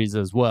dispensaries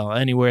as well.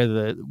 Anywhere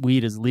that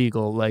weed is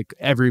legal, like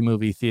every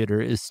movie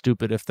theater is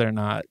stupid if they're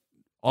not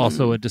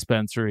also a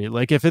dispensary.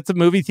 Like if it's a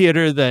movie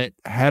theater that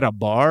had a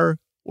bar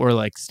or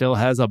like still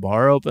has a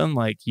bar open,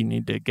 like you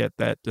need to get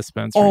that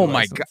dispensary. Oh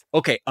license. my god.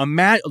 Okay,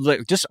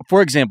 imagine just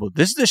for example,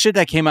 this is the shit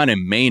that came out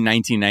in May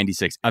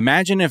 1996.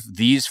 Imagine if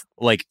these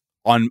like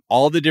on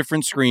all the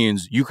different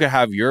screens, you could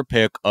have your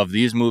pick of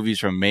these movies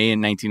from May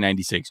in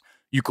 1996.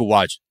 You could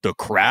watch The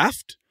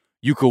Craft.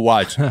 You could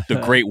watch The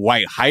Great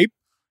White Hype.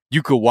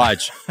 You could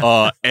watch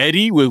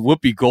Eddie with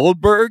Whoopi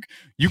Goldberg.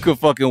 You could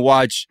fucking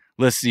watch,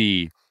 let's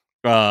see.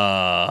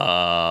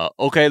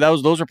 Okay,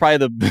 those are probably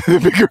the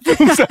bigger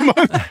films that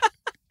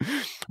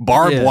month.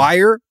 Barbed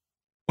Wire.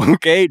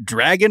 Okay,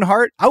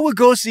 Dragonheart. I would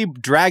go see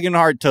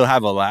Dragonheart to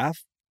have a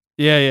laugh.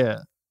 Yeah.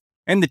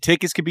 And the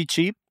tickets could be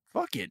cheap.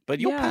 Fuck it. But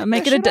you'll pack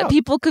make that it shit up.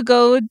 people could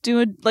go do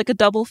a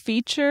double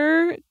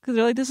feature because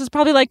they're like, this is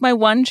probably like my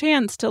one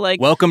chance to like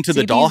Welcome to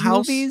see the these Dollhouse.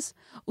 movies.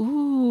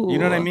 Ooh, You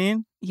know what I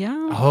mean?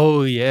 Yeah.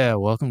 Oh yeah,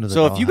 welcome to the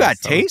So if you got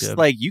Dollhouse. That was taste, good.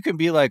 like you can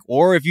be like,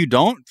 or if you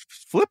don't,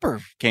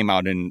 Flipper came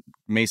out in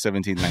May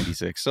 17th,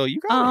 96. So you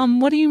got it.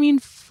 What do you mean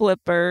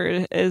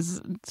Flipper is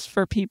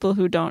for people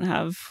who don't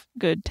have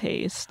good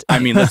taste? I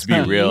mean, let's be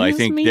real. I Excuse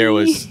think me? there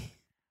was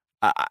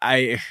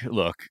I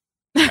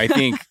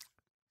think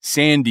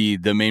Sandy,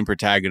 the main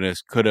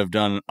protagonist, could have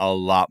done a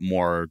lot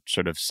more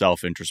sort of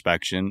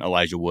self-introspection.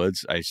 Elijah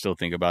Woods, I still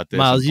think about this.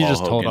 Miles, and you Paul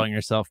just told Hogan. on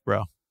yourself,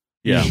 bro.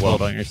 Yeah, You well,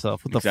 told on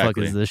yourself. What the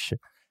exactly. fuck is this shit?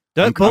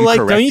 I'm Don't you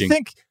correcting.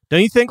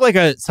 think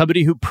like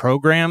somebody who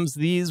programs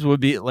these would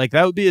be like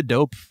that would be a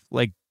dope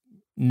like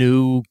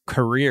new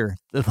career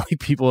that like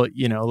people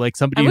like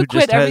somebody I who would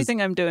just quit has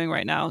everything I'm doing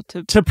right now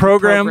to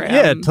program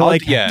yeah to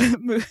like yeah.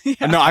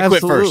 yeah. No, I quit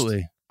first.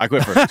 Absolutely. I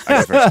quit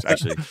first,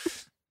 actually.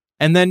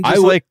 and then I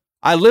just would- like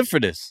I live for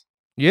this.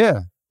 yeah,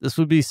 this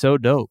would be so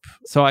dope.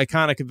 So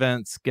iconic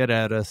events, get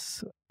at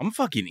us. I'm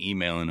fucking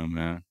emailing them,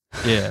 man.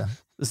 Yeah,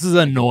 this is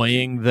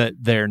annoying that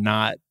they're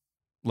not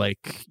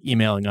like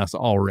emailing us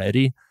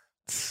already.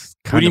 It's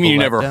What kind do you of mean a you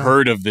never letdown.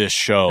 heard of this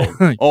show?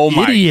 Oh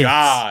my Idiots.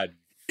 god.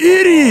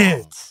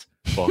 Idiots.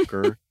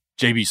 Fucker.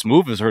 JB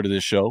Smoove has heard of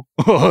this show.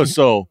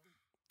 So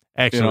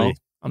Actually,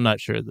 I'm not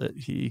sure that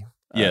he.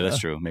 yeah, that's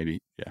true. Maybe.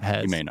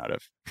 Yeah. He may not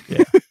have.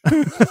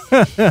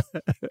 Yeah.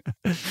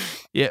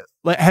 Yeah.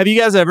 Like, have you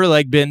guys ever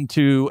like been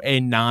to a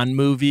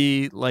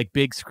non-movie like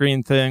big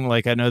screen thing?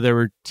 Like I know there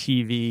were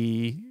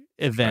TV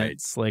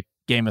events like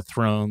Game of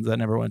Thrones. I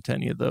never went to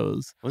any of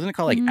those. Wasn't it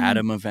called like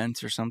Adam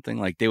Events or something?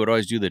 Like they would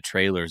always do the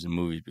trailers and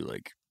movies be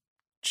like,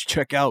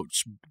 check out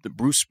the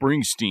Bruce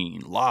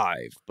Springsteen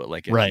live. But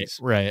like at Right. least-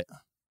 Right.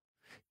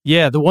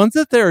 Yeah, the ones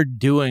that they're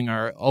doing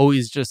are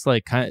always just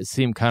like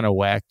seem kind of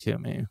whack to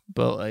me.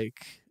 But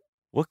like,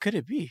 what could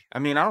it be? I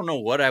mean, I don't know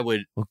what I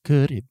would. what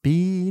could it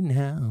be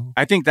now?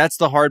 I think that's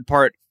the hard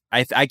part.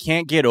 I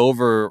can't get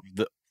over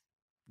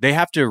they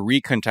have to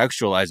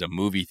recontextualize a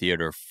movie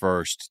theater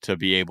first to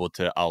be able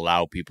to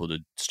allow people to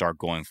start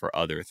going for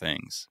other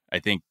things. I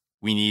think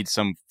we need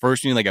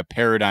like a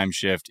paradigm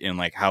shift in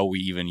like how we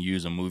even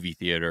use a movie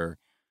theater,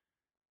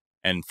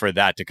 and for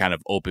that to kind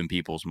of open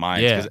people's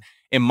minds. Yeah. 'Cause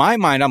in my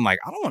mind, I'm like,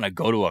 I don't want to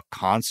go to a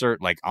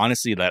concert. Like,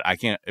 honestly, that I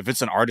can't, if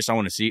it's an artist I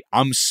want to see,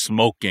 I'm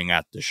smoking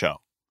at the show.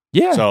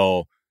 Yeah.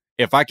 So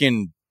if I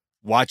can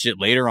watch it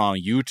later on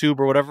YouTube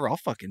or whatever, I'll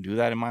fucking do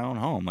that in my own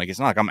home. Like, it's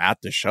not like I'm at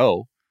the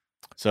show.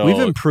 So We've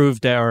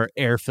improved our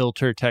air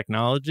filter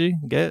technology.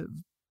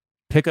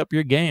 Pick up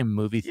your game,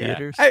 movie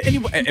theaters.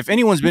 If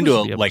anyone's been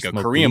People to should be able to a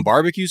smoke Korean weed.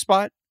 barbecue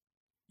spot,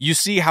 you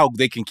see how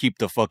they can keep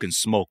the fucking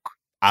smoke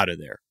out of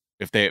there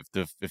if the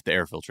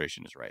air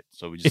filtration is right.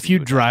 So we just If need you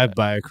to adapt drive that.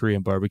 by a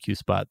Korean barbecue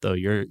spot, though,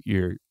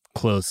 your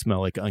clothes smell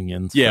like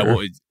onions. Yeah, for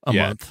well, a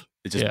month.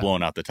 it's just Yeah.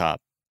 blowing out the top.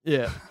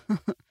 Yeah,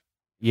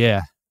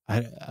 yeah.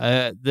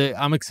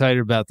 I'm excited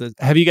about this.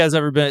 Have you guys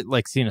ever been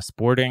like seen a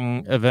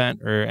sporting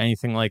event or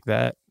anything like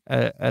that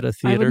at a I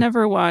theater? would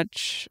never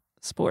watch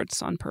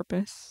sports on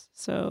purpose.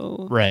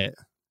 So Right.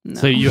 no.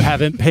 So you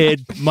haven't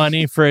paid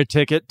money for a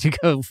ticket to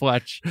go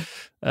watch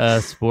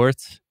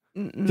sports?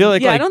 I feel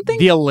like, yeah, like I don't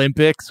think. the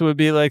Olympics would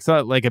be like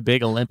something like a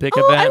big Olympic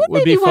Oh, event I would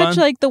would be maybe fun. watch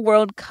like the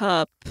World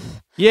Cup.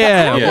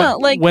 Yeah, I don't know,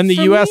 like, when the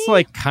for U.S. me-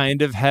 like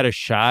kind of had a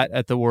shot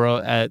at the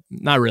world, at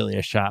not really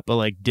a shot, but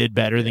like did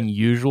better than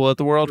usual at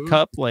the World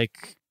Cup.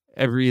 Like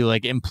every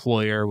like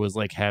employer was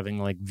like having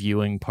like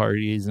viewing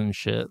parties and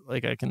shit.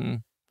 Like I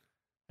can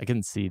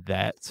see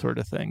that sort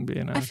of thing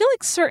being. I feel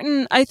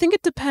like I think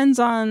it depends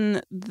on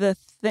the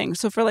thing.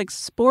 So for like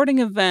sporting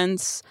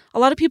events, a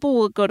lot of people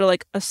will go to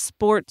like a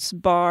sports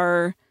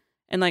bar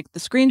and like the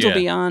screens will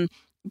be on.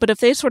 But if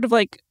they sort of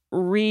like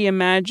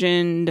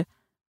reimagined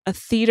a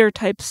theater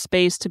type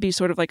space to be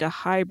sort of like a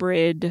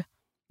hybrid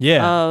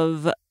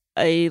of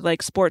a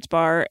like sports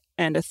bar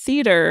and a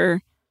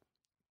theater,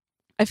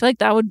 I feel like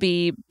that would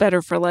be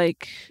better for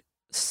like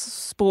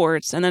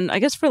sports. And then I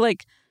guess for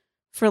like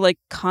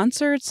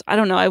concerts, I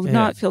don't know. I would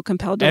not feel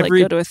compelled to like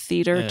go to a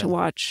theater to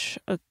watch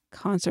a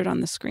concert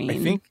on the screen. I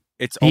think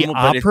it's the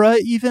opera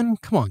even.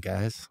 Come on,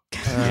 guys.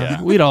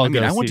 We'd all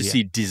go. I want to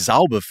see Die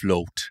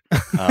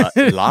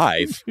Zauberflöte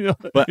live,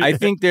 but I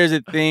think there's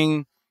a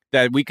thing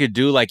that we could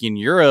do, like in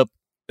Europe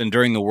and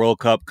during the World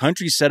Cup.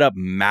 Countries set up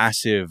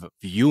massive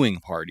viewing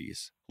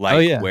parties,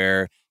 like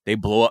where they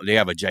blow up. They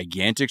have a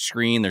gigantic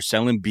screen. They're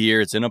selling beer.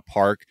 It's in a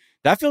park.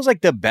 That feels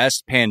like the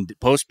best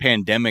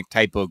post-pandemic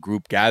type of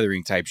group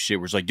gathering type shit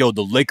where it's like, yo,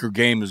 the Laker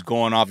game is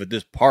going off at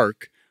this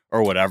park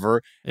or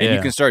whatever. And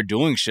you can start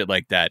doing shit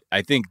like that.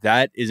 I think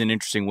that is an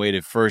interesting way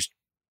to first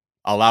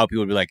allow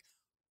people to be like,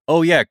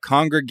 oh, yeah,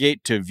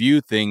 congregate to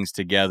view things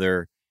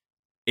together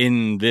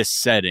in this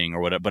setting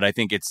or whatever. But I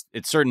think it's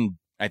certain,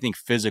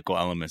 physical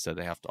elements that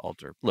they have to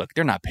alter. Look,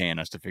 they're not paying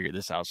us to figure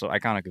this out. So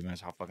Iconic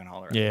Events, how fucking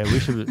holler. Yeah, we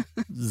should.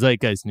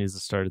 Zeitgeist needs to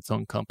start its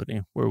own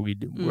company where we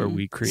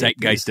create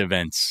Zeitgeist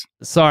Events.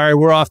 Sorry,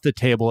 we're off the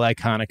table.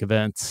 Iconic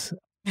Events.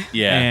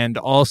 Yeah, and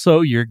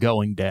also you're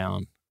going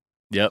down.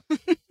 Yep.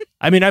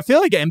 I mean, I feel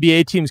like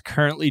NBA teams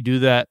currently do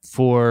that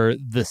for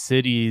the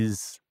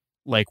cities,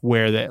 like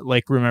where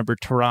they remember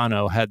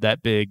Toronto had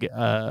that big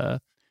area,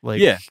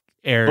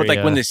 but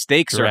like when the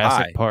stakes Jurassic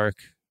are high. Park.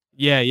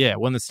 Yeah,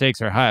 when the stakes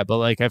are high. But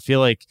like, I feel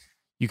like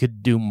you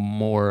could do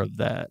more of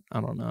that. I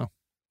don't know.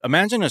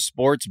 Imagine a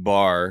sports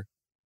bar,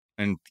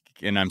 and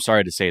I'm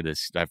sorry to say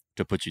this, I have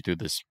to put you through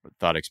this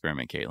thought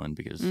experiment, Caitlin,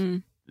 because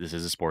this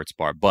is a sports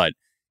bar, but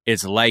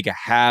it's like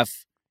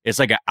it's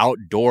like an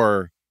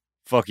outdoor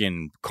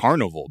fucking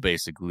carnival,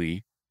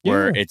 basically,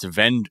 where it's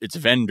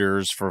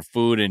vendors for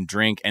food and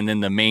drink, and then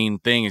the main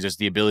thing is just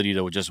the ability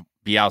to just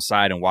be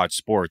outside and watch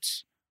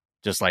sports,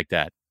 just like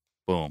that.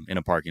 Boom, in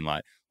a parking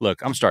lot.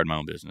 Look, I'm starting my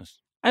own business.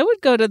 I would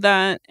go to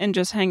that and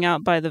just hang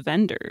out by the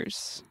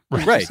vendors.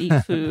 Right. Just eat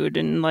food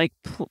and like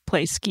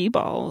play skee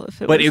ball.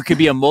 It could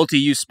be a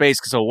multi-use space,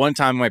 because so one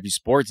time it might be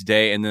sports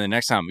day, and then the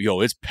next time,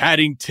 it's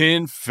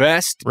Paddington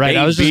Fest. Right. Baby.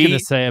 I was just going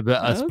to say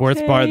a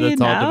sports bar that's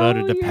all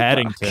devoted to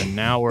Paddington.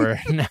 Now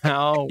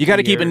you got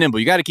to keep it nimble.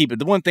 You got to keep it.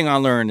 The one thing I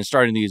learned in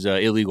starting these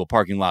illegal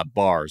parking lot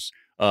bars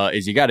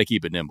is you got to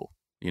keep it nimble.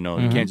 You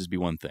can't just be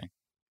one thing.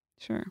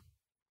 Sure.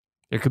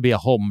 There could be a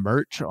whole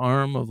merch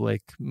arm of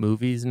like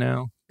movies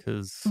now,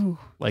 because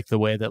like the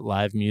way that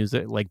live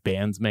music, like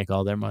bands make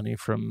all their money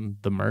from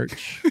the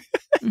merch.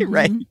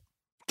 Right.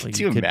 Like, Can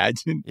you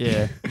imagine?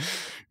 Yeah.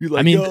 You're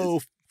like,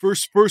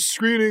 first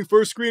screening, 2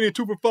 for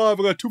 $5.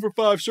 I got 2 for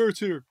 $5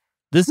 shirts here.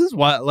 This is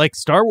why, like,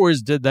 Star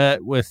Wars did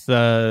that with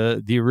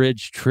the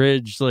Ridge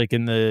Tridge, like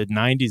in the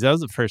 90s. That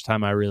was the first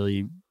time I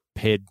really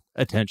paid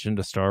attention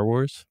to Star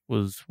Wars,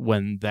 was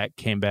when that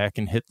came back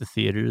and hit the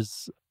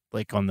theaters,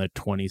 like on the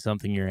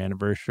 20-something year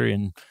anniversary,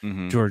 and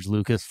George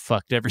Lucas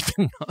fucked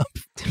everything up.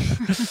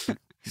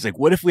 He's like,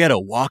 what if we had a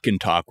walk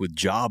and talk with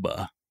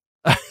Jabba?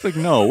 It's like,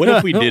 no, what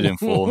if we did in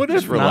full?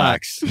 Just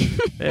relax.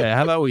 Yeah,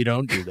 how about we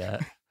don't do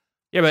that?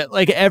 Yeah, but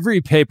like every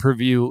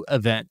pay-per-view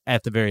event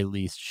at the very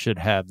least should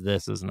have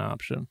this as an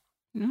option.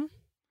 Yeah.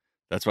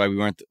 That's why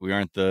we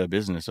aren't the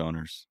business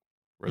owners.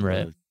 We're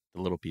right.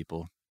 the little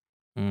people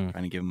trying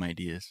to give them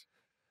ideas.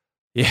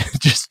 Yeah,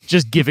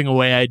 just giving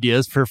away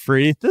ideas for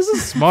free. This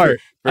is smart.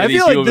 I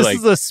feel like this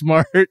is a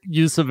smart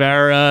use of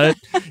our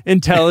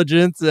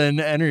intelligence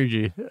and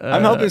energy.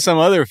 I'm helping some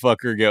other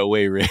fucker get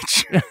way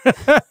rich.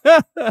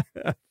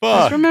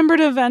 Just remember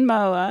to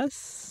Venmo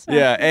us.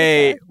 Yeah,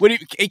 hey,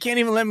 you can't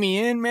even let me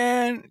in,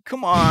 man?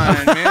 Come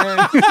on,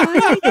 man.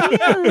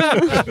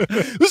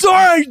 It's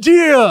our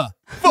idea.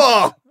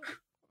 Fuck.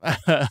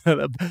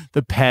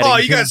 the Paddington. Oh,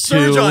 you got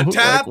Surge on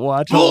tap?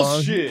 Like,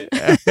 bullshit.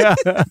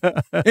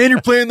 And you're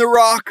playing The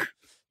Rock.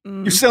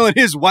 You're selling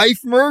his wife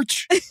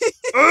merch.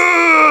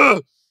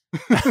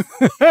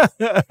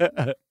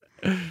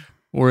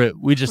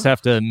 We just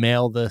have to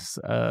mail this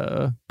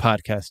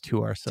podcast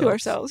to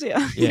ourselves.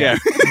 Yeah.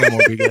 And then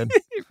we'll be good.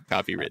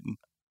 Copywritten.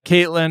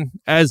 Caitlin,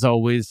 as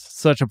always,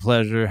 such a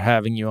pleasure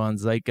having you on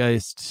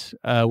Zeitgeist.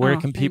 Where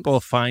can people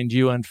find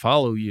you and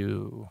follow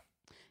you?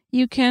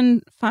 You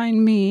can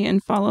find me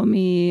and follow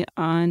me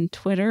on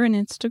Twitter and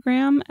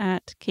Instagram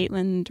at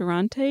Caitlin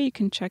Durante. You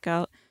can check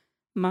out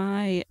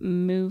my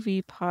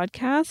movie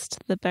podcast,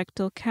 The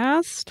Bechdel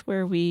Cast,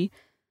 where we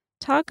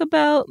talk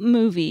about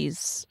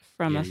movies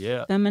from a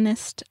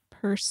feminist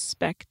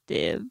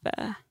perspective.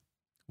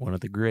 One of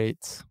the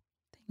greats.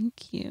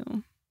 Thank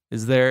you.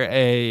 Is there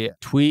a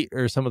tweet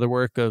or some other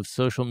work of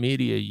social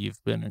media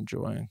you've been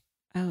enjoying?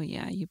 Oh,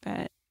 yeah, you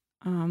bet.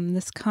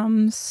 This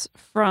comes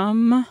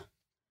from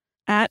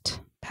at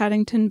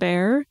Paddington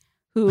Bear,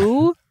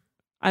 who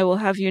I will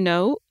have you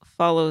know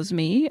follows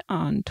me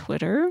on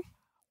Twitter.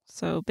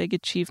 So big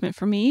achievement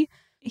for me.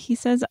 He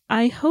says,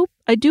 I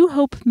do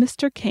hope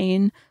Mr.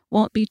 Kane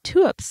won't be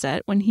too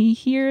upset when he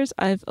hears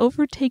I've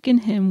overtaken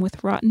him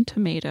with Rotten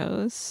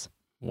Tomatoes.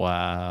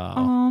 Wow.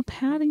 Oh,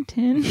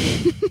 Paddington.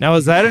 Now,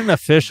 is that an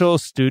official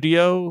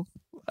studio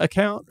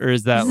account, or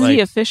is that This is like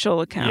the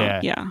official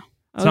account? Yeah.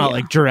 It's not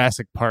like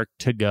Jurassic Park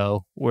to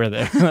go where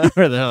they're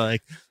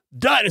like,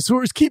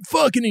 dinosaurs keep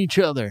fucking each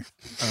other.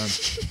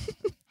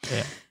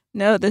 Yeah.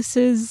 No, this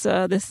is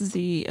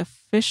the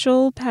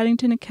official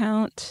Paddington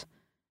account.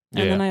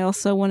 And then I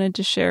also wanted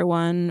to share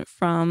one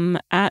from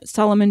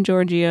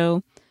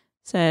 @SolomonGiorgio.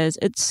 Says,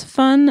 it's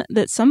fun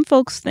that some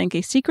folks think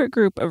a secret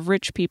group of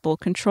rich people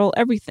control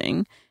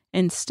everything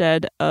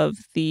instead of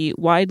the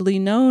widely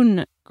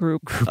known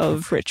group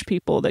of rich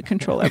people that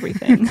control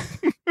everything.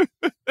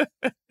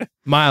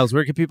 Miles,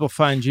 where can people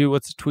find you?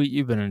 What's the tweet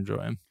you've been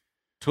enjoying?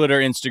 Twitter,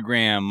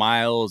 Instagram,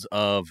 Miles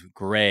of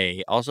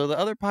Gray. Also, the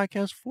other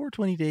podcast,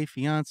 420 Day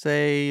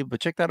Fiance.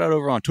 But check that out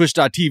over on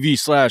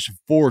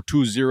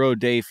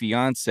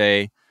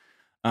twitch.tv/420dayfiance.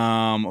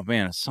 Oh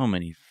man, so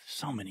many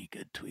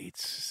good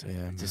tweets.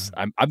 Yeah,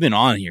 I've been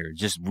on here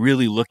just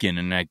really looking,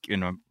 and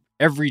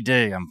every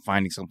day I'm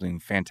finding something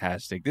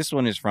fantastic. This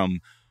one is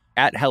from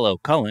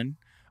 @HelloCullen.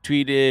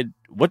 Tweeted,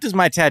 "What does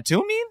my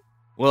tattoo mean?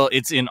 Well,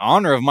 it's in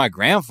honor of my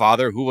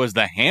grandfather, who was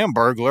the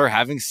Hamburglar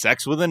having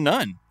sex with a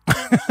nun."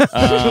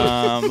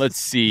 Let's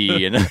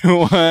see. Another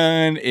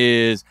one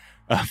is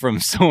from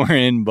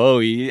Soren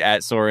Bowie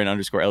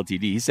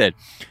 @Soren_LTD. He said,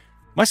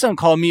 "My son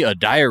called me a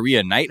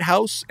diarrhea night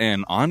house,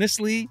 and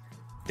honestly,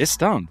 it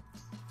stung."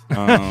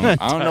 I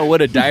don't know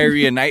what a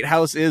diarrhea night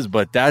house is,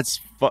 but that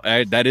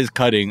is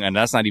cutting, and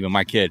that's not even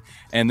my kid.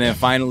 And then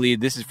finally,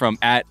 this is from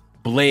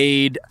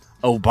 @Blade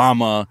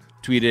Obama.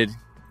 Tweeted,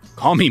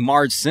 "Call me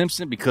Marge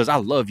Simpson because I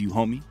love you,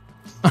 homie."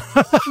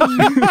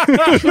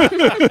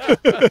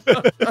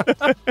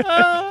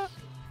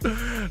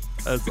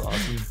 That's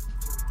awesome.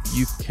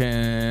 You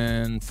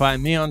can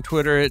find me on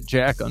Twitter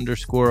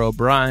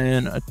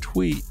 @Jack_O'Brien. A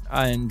tweet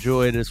I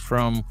enjoyed is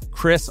from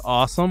Chris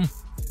Awesome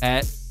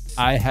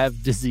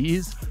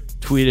 @IHaveDisease.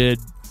 Tweeted,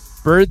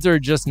 "Birds are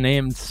just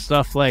named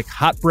stuff like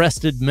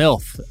hot-breasted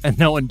MILF, and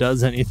no one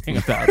does anything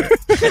about it."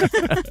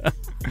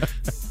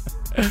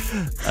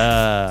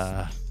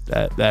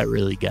 That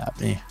really got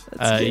me.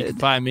 You can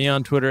find me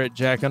on Twitter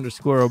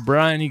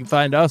 @Jack_O'Brien. You can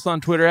find us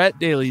on Twitter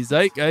 @Daily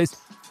Zeitgeist.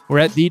 We're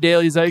at The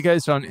Daily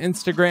Zeitgeist on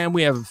Instagram.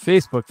 We have a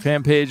Facebook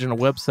fan page and a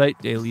website,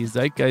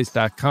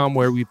 dailyzeitgeist.com,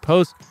 where we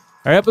post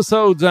our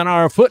episodes and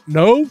our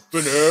footnotes,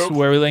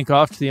 where we link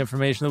off to the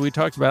information that we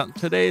talked about in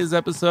today's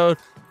episode,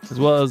 as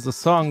well as the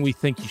song we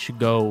think you should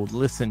go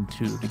listen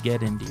to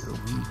get into your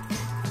week.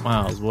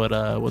 Miles, what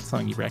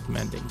song you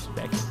recommending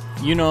today?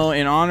 In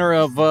honor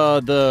of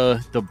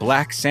the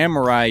Black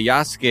Samurai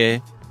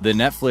Yasuke, the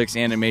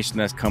Netflix animation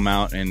that's come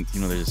out, and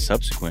there's a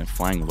subsequent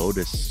Flying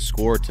Lotus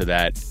score to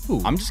that.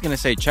 Ooh. I'm just gonna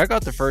say, check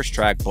out the first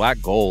track,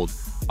 Black Gold,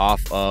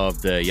 off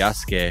of the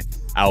Yasuke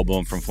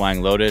album from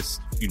Flying Lotus.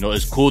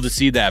 It's cool to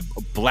see that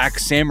Black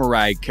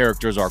Samurai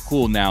characters are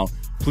cool now.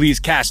 Please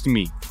cast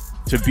me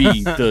to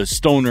be the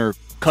stoner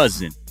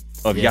cousin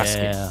of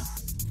Yasuke.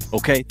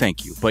 Okay,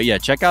 thank you. But yeah,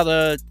 check it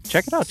out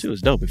too.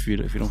 It's dope. If you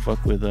don't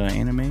fuck with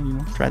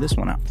anime, try this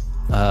one out.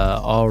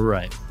 All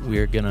right,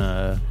 we're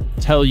gonna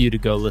tell you to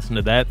go listen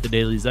to that. The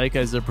Daily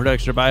Zeitgeist is a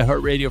production of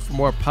iHeartRadio. For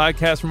more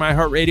podcasts from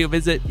iHeartRadio,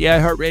 visit the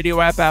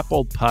iHeartRadio app,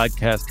 Apple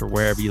Podcast, or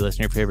wherever you listen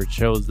to your favorite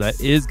shows. That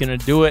is gonna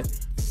do it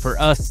for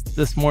us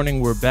this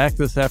morning. We're back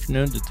this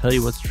afternoon to tell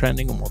you what's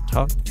trending, and we'll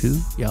talk to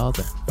y'all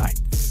then. Bye.